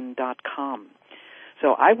 brownstein.com.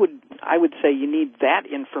 So I would say you need that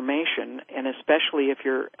information, and especially if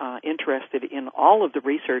you're interested in all of the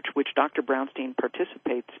research which Dr. Brownstein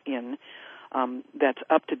participates in, that's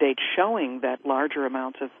up to date, showing that larger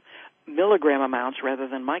amounts of milligram amounts rather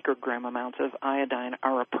than microgram amounts of iodine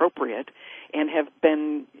are appropriate and have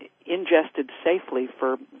been ingested safely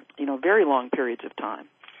for very long periods of time.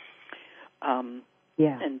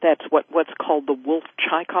 And that's what's called the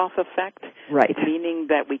Wolff-Chaikoff effect, right? Meaning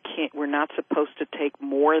that we're not supposed to take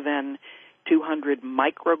more than 200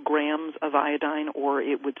 micrograms of iodine, or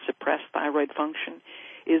it would suppress thyroid function,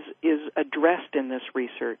 is addressed in this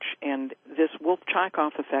research. And this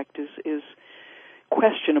Wolff-Chaikoff effect is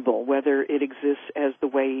questionable whether it exists as the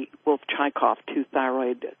way Wolff-Chaikoff, two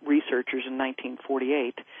thyroid researchers in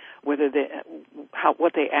 1948, whether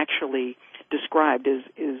what they actually described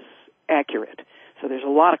is accurate. So there's a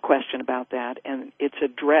lot of question about that, and it's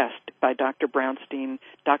addressed by Dr. Brownstein.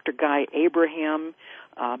 Dr. Guy Abraham,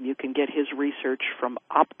 you can get his research from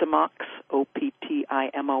Optimox,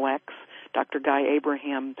 Optimox. Dr. Guy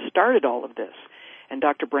Abraham started all of this, and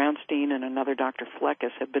Dr. Brownstein and another Dr.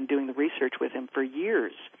 Fleckis have been doing the research with him for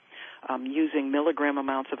years, using milligram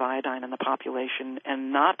amounts of iodine in the population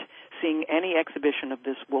and not seeing any exhibition of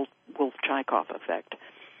this Wolff-Chaikoff effect.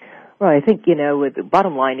 Well, I think, the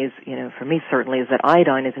bottom line is, for me certainly, is that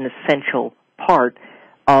iodine is an essential part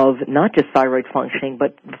of not just thyroid functioning,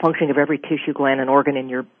 but the functioning of every tissue, gland, and organ in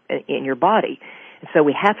your body. And so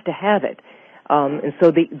we have to have it. And so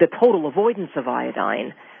the total avoidance of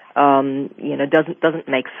iodine, doesn't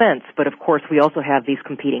make sense. But of course, we also have these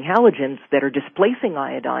competing halogens that are displacing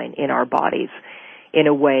iodine in our bodies in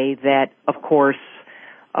a way that, of course,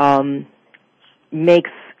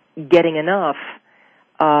 makes getting enough,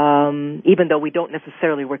 even though we don't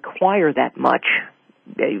necessarily require that much,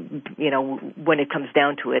 when it comes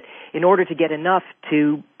down to it, in order to get enough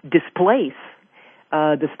to displace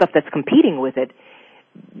the stuff that's competing with it,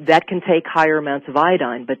 that can take higher amounts of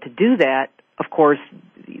iodine. But to do that, of course,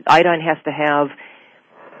 iodine has to have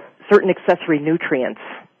certain accessory nutrients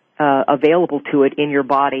available to it in your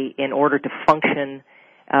body in order to function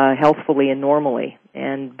healthfully and normally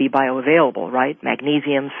and be bioavailable, right?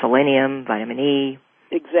 Magnesium, selenium, vitamin E,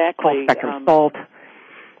 exactly. Full-spectrum salt.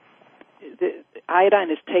 The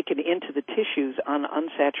iodine is taken into the tissues on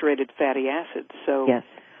unsaturated fatty acids, so yes.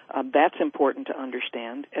 That's important to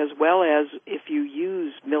understand, as well as if you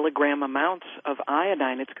use milligram amounts of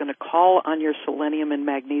iodine, it's going to call on your selenium and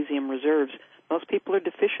magnesium reserves. Most people are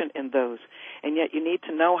deficient in those, and yet you need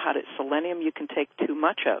to know how to. Selenium you can take too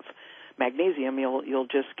much of. Magnesium, you'll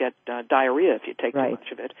just get diarrhea if you take too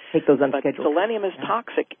much of it. Take those unscheduled. But selenium is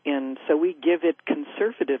toxic, and so we give it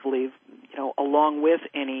conservatively, along with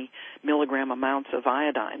any milligram amounts of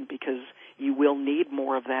iodine, because you will need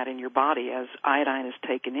more of that in your body as iodine is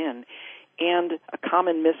taken in. And a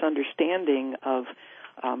common misunderstanding of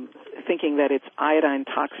thinking that it's iodine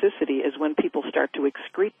toxicity is when people start to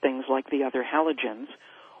excrete things like the other halogens,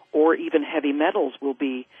 or even heavy metals will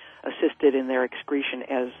be assisted in their excretion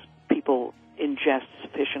as people ingest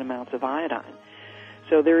sufficient amounts of iodine.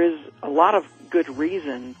 So there is a lot of good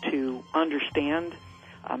reason to understand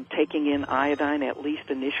taking in iodine, at least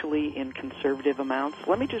initially, in conservative amounts.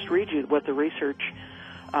 Let me just read you what the research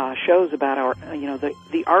shows about our,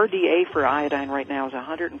 the RDA for iodine right now is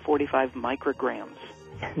 145 micrograms.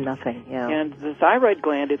 Nothing, yeah. And the thyroid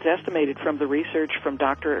gland, it's estimated from the research from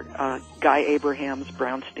Dr. Guy Abrahams,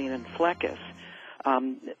 Brownstein, and Fleckis.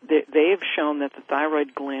 They've shown that the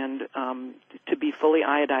thyroid gland, to be fully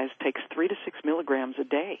iodized, takes 3 to 6 milligrams a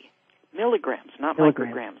day. Milligrams, not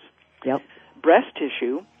micrograms. Yep. Breast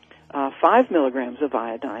tissue, 5 milligrams of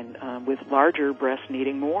iodine, with larger breasts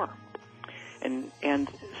needing more. And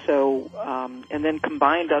so then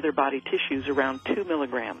combined other body tissues around 2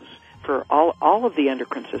 milligrams. For all of the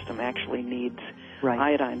endocrine system actually needs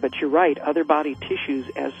iodine. But you're right, other body tissues,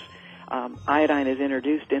 as iodine is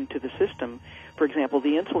introduced into the system, for example,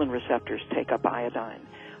 the insulin receptors take up iodine.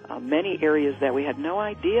 Many areas that we had no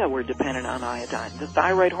idea were dependent on iodine. The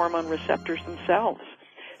thyroid hormone receptors themselves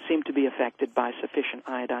seem to be affected by sufficient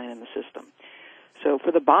iodine in the system. So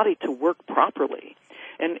for the body to work properly,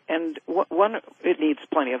 and it needs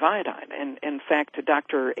plenty of iodine. And in fact,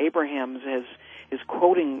 Dr. Abrahams is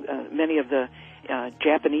quoting many of the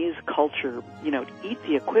Japanese culture, eat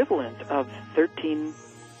the equivalent of 13,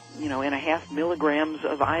 and a half milligrams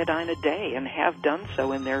of iodine a day, and have done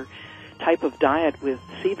so in their type of diet with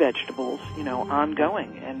sea vegetables,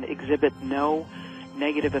 ongoing, and exhibit no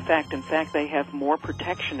negative effect. In fact, they have more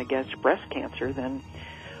protection against breast cancer than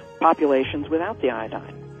populations without the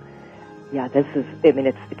iodine. Yeah,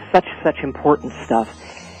 it's such important stuff.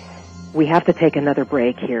 We have to take another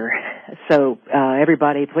break here. So,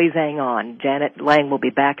 everybody, please hang on. Janet Lang will be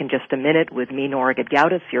back in just a minute with me, Nora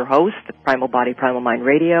Gedgaudas, your host, Primal Body, Primal Mind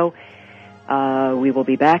Radio. We will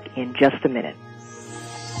be back in just a minute.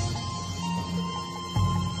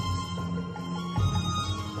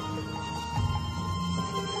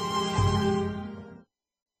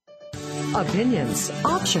 Opinions,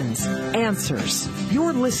 options, answers.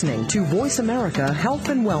 You're listening to Voice America Health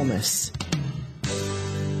and Wellness.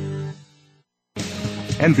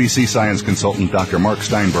 NBC science consultant Dr. Mark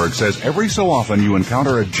Steinberg says every so often you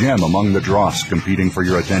encounter a gem among the dross competing for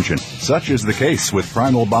your attention. Such is the case with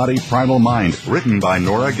Primal Body, Primal Mind, written by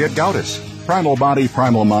Nora Gedgaudas. Primal Body,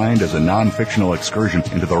 Primal Mind is a non-fictional excursion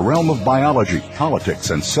into the realm of biology, politics,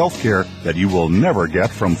 and self-care that you will never get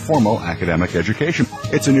from formal academic education.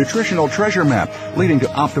 It's a nutritional treasure map leading to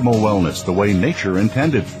optimal wellness the way nature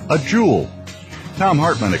intended. A jewel. Tom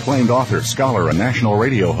Hartman, acclaimed author, scholar, and national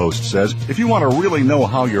radio host, says, if you want to really know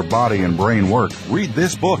how your body and brain work, read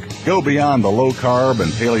this book. Go beyond the low-carb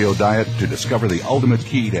and paleo diet to discover the ultimate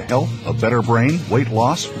key to health, a better brain, weight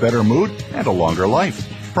loss, better mood, and a longer life.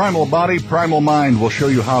 Primal Body, Primal Mind will show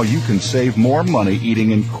you how you can save more money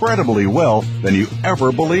eating incredibly well than you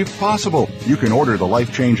ever believed possible. You can order the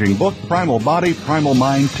life-changing book, Primal Body, Primal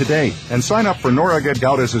Mind, today. And sign up for Nora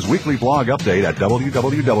Gedgaudas' weekly blog update at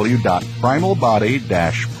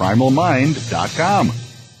www.primalbody-primalmind.com.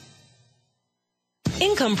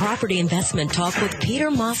 Income Property Investment Talk with Peter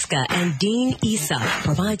Mosca and Dean Issa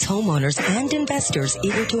provides homeowners and investors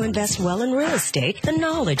eager to invest well in real estate the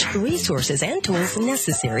knowledge, resources, and tools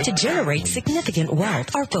necessary to generate significant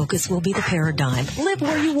wealth. Our focus will be the paradigm. Live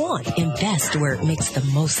where you want. Invest where it makes the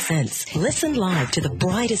most sense. Listen live to the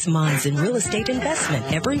brightest minds in real estate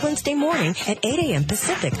investment every Wednesday morning at 8 a.m.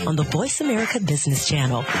 Pacific on the Voice America Business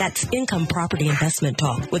Channel. That's Income Property Investment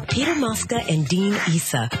Talk with Peter Mosca and Dean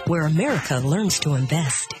Issa, where America learns to invest.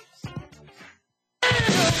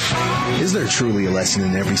 Is there truly a lesson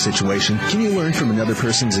in every situation? Can you learn from another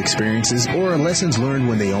person's experiences, or are lessons learned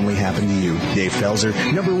when they only happen to you? Dave Pelzer,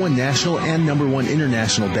 #1 national and #1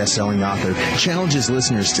 international best-selling author, challenges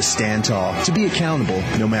listeners to stand tall, to be accountable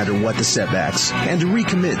no matter what the setbacks, and to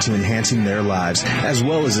recommit to enhancing their lives, as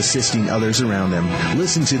well as assisting others around them.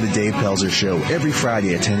 Listen to The Dave Pelzer Show every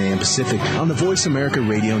Friday at 10 a.m. Pacific on the Voice America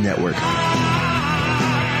Radio Network.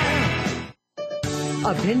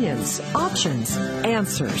 Opinions, options,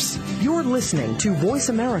 answers. You're listening to Voice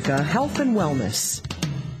America Health and Wellness.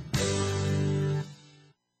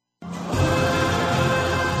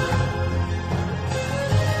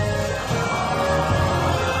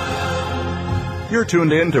 You're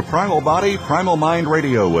tuned in to Primal Body, Primal Mind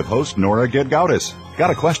Radio with host Nora Gedgaudas. Got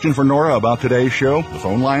a question for Nora about today's show? The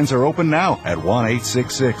phone lines are open now at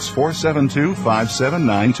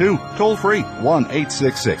 1-866-472-5792. Toll free,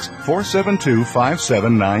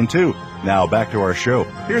 1-866-472-5792. Now back to our show.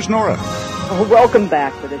 Here's Nora. Well, welcome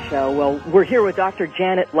back to the show. Well, we're here with Dr.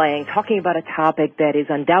 Janet Lang talking about a topic that is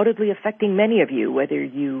undoubtedly affecting many of you, whether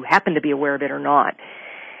you happen to be aware of it or not.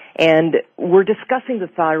 And we're discussing the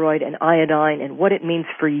thyroid and iodine and what it means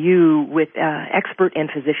for you with expert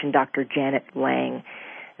and physician Dr. Janet Lang.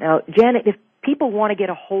 Now, Janet, if people want to get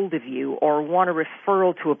a hold of you or want a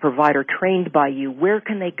referral to a provider trained by you, where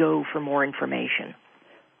can they go for more information?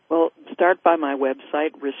 Well, start by my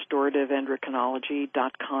website,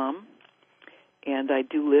 restorativeendocrinology.com. And I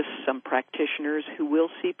do list some practitioners who will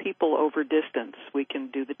see people over distance. We can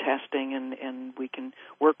do the testing and we can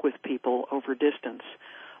work with people over distance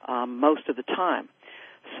most of the time.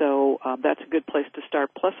 So that's a good place to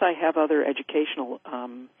start. Plus, I have other educational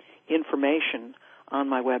information on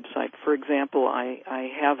my website. For example, I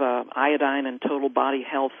have a Iodine and Total Body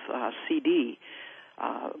Health CD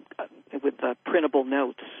with printable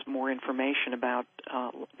notes, more information about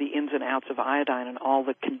the ins and outs of iodine and all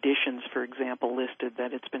the conditions, for example, listed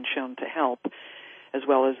that it's been shown to help, as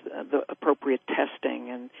well as the appropriate testing.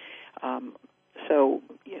 And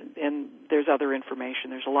and there's other information.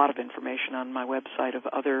 There's a lot of information on my website of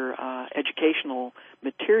other educational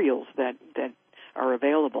materials that are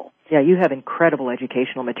available. Yeah, you have incredible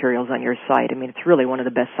educational materials on your site. I mean, it's really one of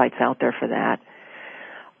the best sites out there for that.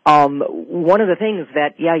 One of the things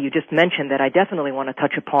that, you just mentioned that I definitely want to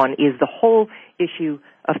touch upon is the whole issue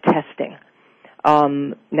of testing.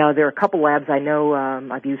 Now, there are a couple labs I know.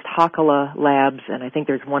 I've used Hakala Labs, and I think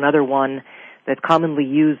there's one other one that's commonly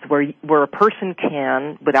used where a person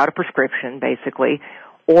can, without a prescription, basically,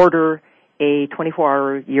 order a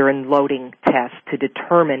 24-hour urine loading test to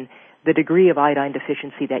determine the degree of iodine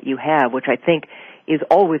deficiency that you have, which I think is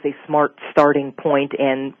always a smart starting point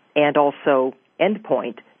and also end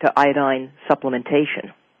point to iodine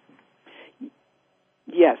supplementation.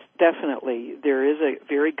 Yes, definitely. There is a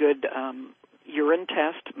very good urine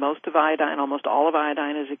test. Most of iodine, almost all of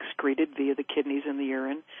iodine, is excreted via the kidneys in the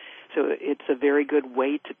urine. So it's a very good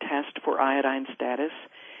way to test for iodine status.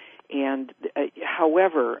 And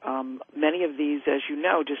however, many of these, as you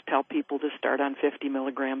know, just tell people to start on 50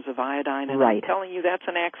 milligrams of iodine. And right. I'm telling you, that's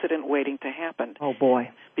an accident waiting to happen. Oh,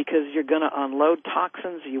 boy. Because you're going to unload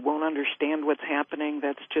toxins. You won't understand what's happening.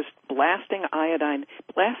 That's just blasting iodine.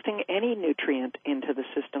 Blasting any nutrient into the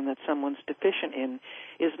system that someone's deficient in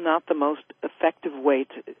is not the most effective way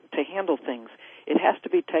to handle things. It has to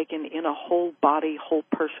be taken in a whole body, whole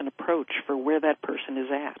person approach for where that person is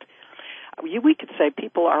at. We could say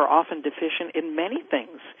people are often deficient in many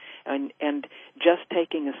things, and just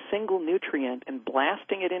taking a single nutrient and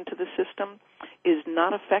blasting it into the system is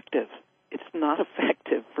not effective. It's not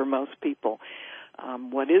effective for most people.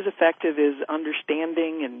 What is effective is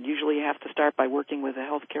understanding, and usually you have to start by working with a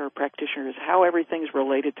healthcare practitioner, is how everything's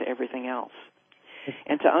related to everything else.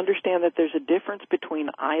 And to understand that there's a difference between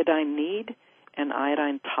iodine need and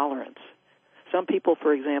iodine tolerance. Some people,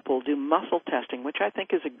 for example, do muscle testing, which I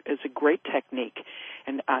think is a great technique.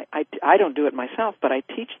 And I don't do it myself, but I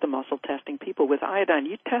teach the muscle testing people with iodine.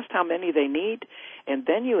 You test how many they need, and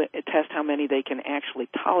then you test how many they can actually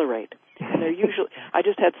tolerate. And they're usually, I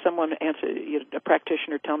just had someone answer, a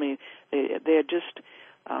practitioner tell me they had just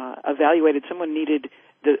evaluated someone needed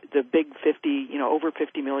the big 50, over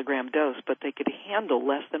 50 milligram dose, but they could handle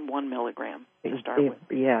less than 1 milligram to start with.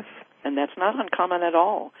 Yes. And that's not uncommon at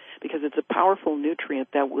all, because it's a powerful nutrient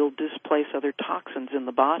that will displace other toxins in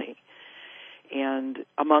the body, and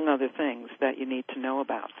among other things that you need to know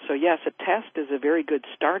about. So yes, a test is a very good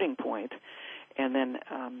starting point, and then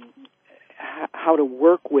how to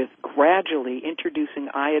work with gradually introducing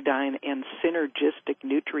iodine and synergistic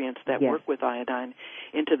nutrients that work with iodine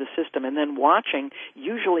into the system, and then watching,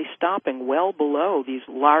 usually stopping well below these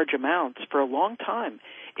large amounts for a long time.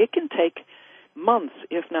 It can take months,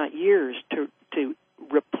 if not years, to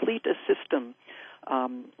replete a system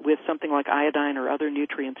with something like iodine or other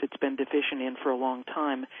nutrients it's been deficient in for a long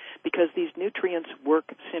time, because these nutrients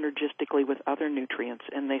work synergistically with other nutrients,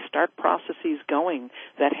 and they start processes going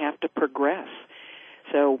that have to progress.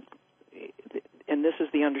 So, and this is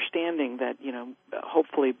the understanding that,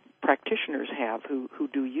 hopefully practitioners have who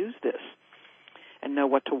do use this and know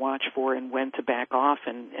what to watch for and when to back off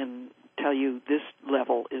and tell you this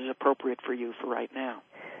level is appropriate for you for right now.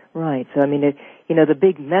 Right. So, I mean, the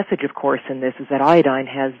big message, of course, in this is that iodine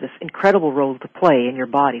has this incredible role to play in your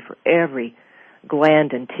body for every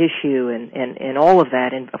gland and tissue and all of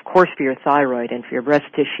that, and, of course, for your thyroid and for your breast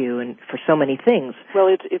tissue and for so many things. Well,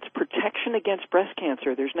 it's protection against breast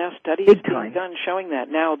cancer. There's now studies being done showing that.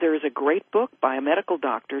 Now, there is a great book by a medical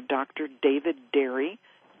doctor, Dr. David Derry,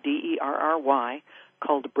 D-E-R-R-Y,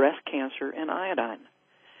 called Breast Cancer and Iodine.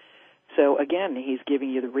 So again, he's giving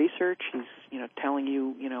you the research. He's, telling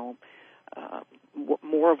you,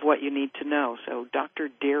 more of what you need to know. So Dr.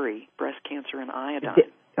 Derry, Breast Cancer and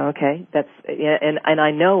Iodine. Okay, and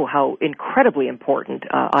I know how incredibly important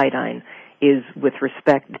iodine is with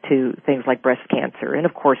respect to things like breast cancer and,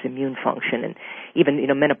 of course, immune function and even,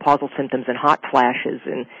 menopausal symptoms and hot flashes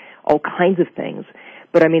and all kinds of things.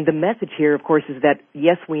 But, I mean, the message here, of course, is that,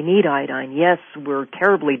 yes, we need iodine. Yes, we're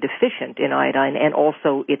terribly deficient in iodine and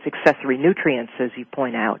also its accessory nutrients, as you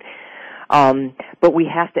point out. But we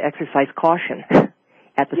have to exercise caution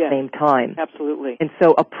at the same time. Absolutely. And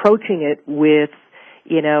so approaching it with,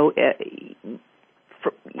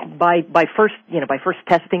 by first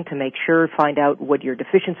testing to make sure, find out what your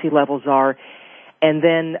deficiency levels are, and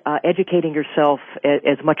then educating yourself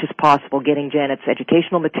as much as possible, getting Janet's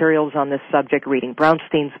educational materials on this subject, reading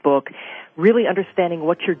Brownstein's book, really understanding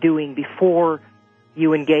what you're doing before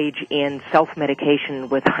you engage in self-medication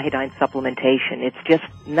with iodine supplementation. It's just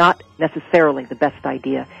not necessarily the best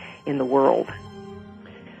idea in the world.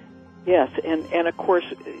 Yes, and of course,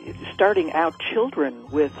 starting out children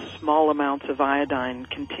with small amounts of iodine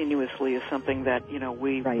continuously is something that,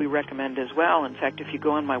 we recommend as well. In fact, if you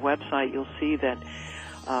go on my website, you'll see that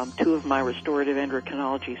Two of my restorative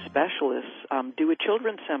endocrinology specialists do a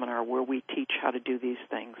children's seminar where we teach how to do these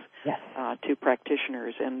things to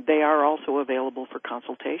practitioners, and they are also available for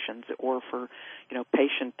consultations or for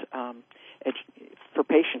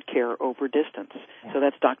patient care over distance. So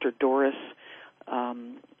that's Dr. Doris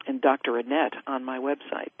and Dr. Annette on my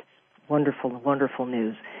website. Wonderful, wonderful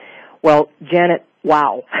news. Well, Janet,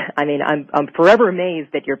 wow. I mean, I'm forever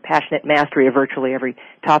amazed at your passionate mastery of virtually every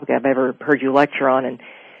topic I've ever heard you lecture on, and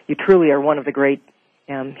you truly are one of the great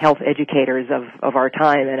health educators of our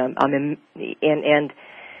time, and I'm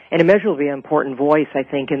immeasurably important voice, I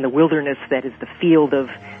think, in the wilderness that is the field of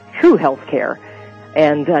true health care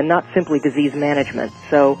and not simply disease management.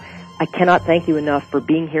 So I cannot thank you enough for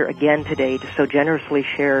being here again today to so generously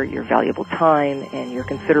share your valuable time and your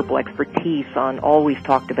considerable expertise on all we've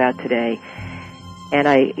talked about today. And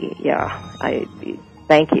I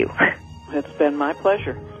thank you. It's been my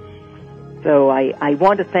pleasure. So I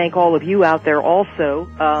want to thank all of you out there also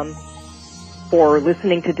for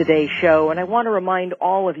listening to today's show. And I want to remind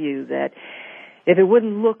all of you that if it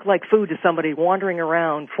wouldn't look like food to somebody wandering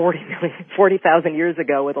around 40,000 years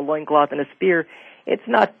ago with a loincloth and a spear, it's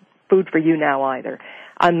not food for you now either.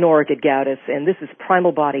 I'm Nora Gedgaudas, and this is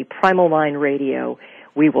Primal Body, Primal Mind Radio.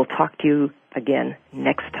 We will talk to you again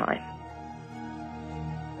next time.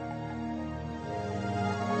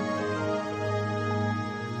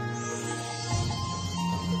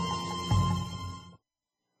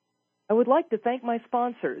 I would like to thank my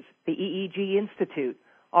sponsors, the EEG Institute,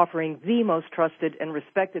 offering the most trusted and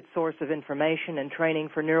respected source of information and training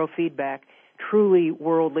for neurofeedback, truly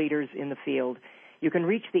world leaders in the field. You can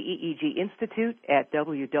reach the EEG Institute at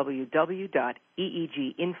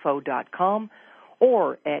www.eeginfo.com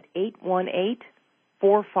or at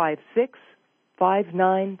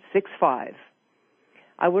 818-456-5965.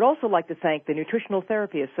 I would also like to thank the Nutritional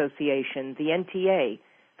Therapy Association, the NTA,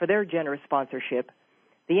 for their generous sponsorship.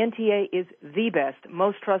 The NTA is the best,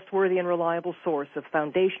 most trustworthy and reliable source of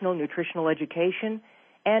foundational nutritional education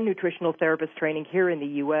and nutritional therapist training here in the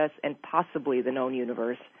U.S. and possibly the known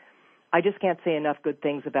universe. I just can't say enough good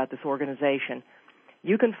things about this organization.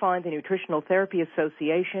 You can find the Nutritional Therapy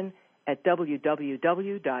Association at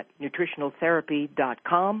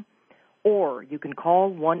www.nutritionaltherapy.com, or you can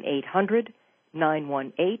call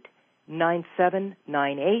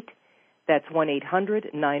 1-800-918-9798. That's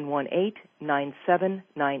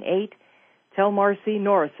 1-800-918-9798. Tell Marcy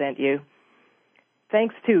Nora sent you.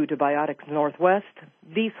 Thanks, too, to Biotics Northwest,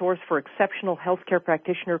 the source for exceptional healthcare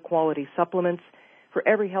practitioner quality supplements for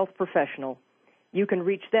every health professional. You can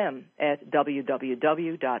reach them at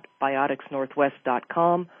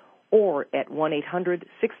www.bioticsnorthwest.com or at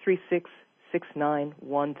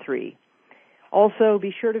 1-800-636-6913. Also,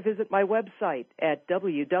 be sure to visit my website at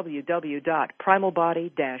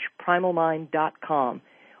www.primalbody-primalmind.com,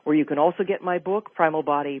 where you can also get my book, Primal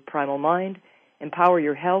Body, Primal Mind, Empower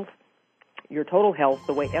Your Health, Your Total Health,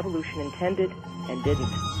 the way evolution intended and didn't.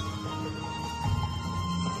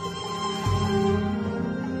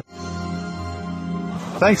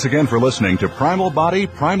 Thanks again for listening to Primal Body,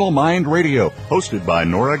 Primal Mind Radio, hosted by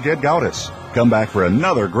Nora Gedgaudas. Come back for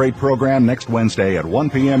another great program next Wednesday at 1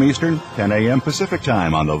 p.m. Eastern, 10 a.m. Pacific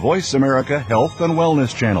Time on the Voice America Health and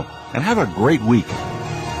Wellness Channel. And have a great week.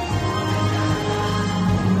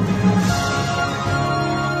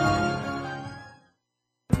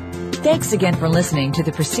 Thanks again for listening to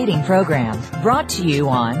the preceding program, brought to you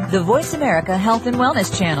on the Voice America Health and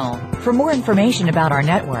Wellness Channel. For more information about our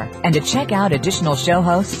network and to check out additional show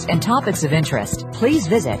hosts and topics of interest, please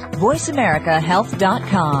visit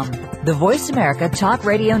voiceamericahealth.com. The Voice America Talk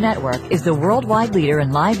Radio Network is the worldwide leader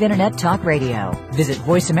in live Internet talk radio. Visit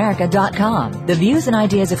voiceamerica.com. The views and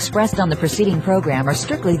ideas expressed on the preceding program are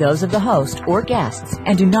strictly those of the host or guests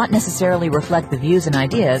and do not necessarily reflect the views and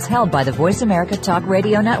ideas held by the Voice America Talk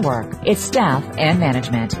Radio Network, its staff, and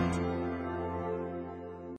management.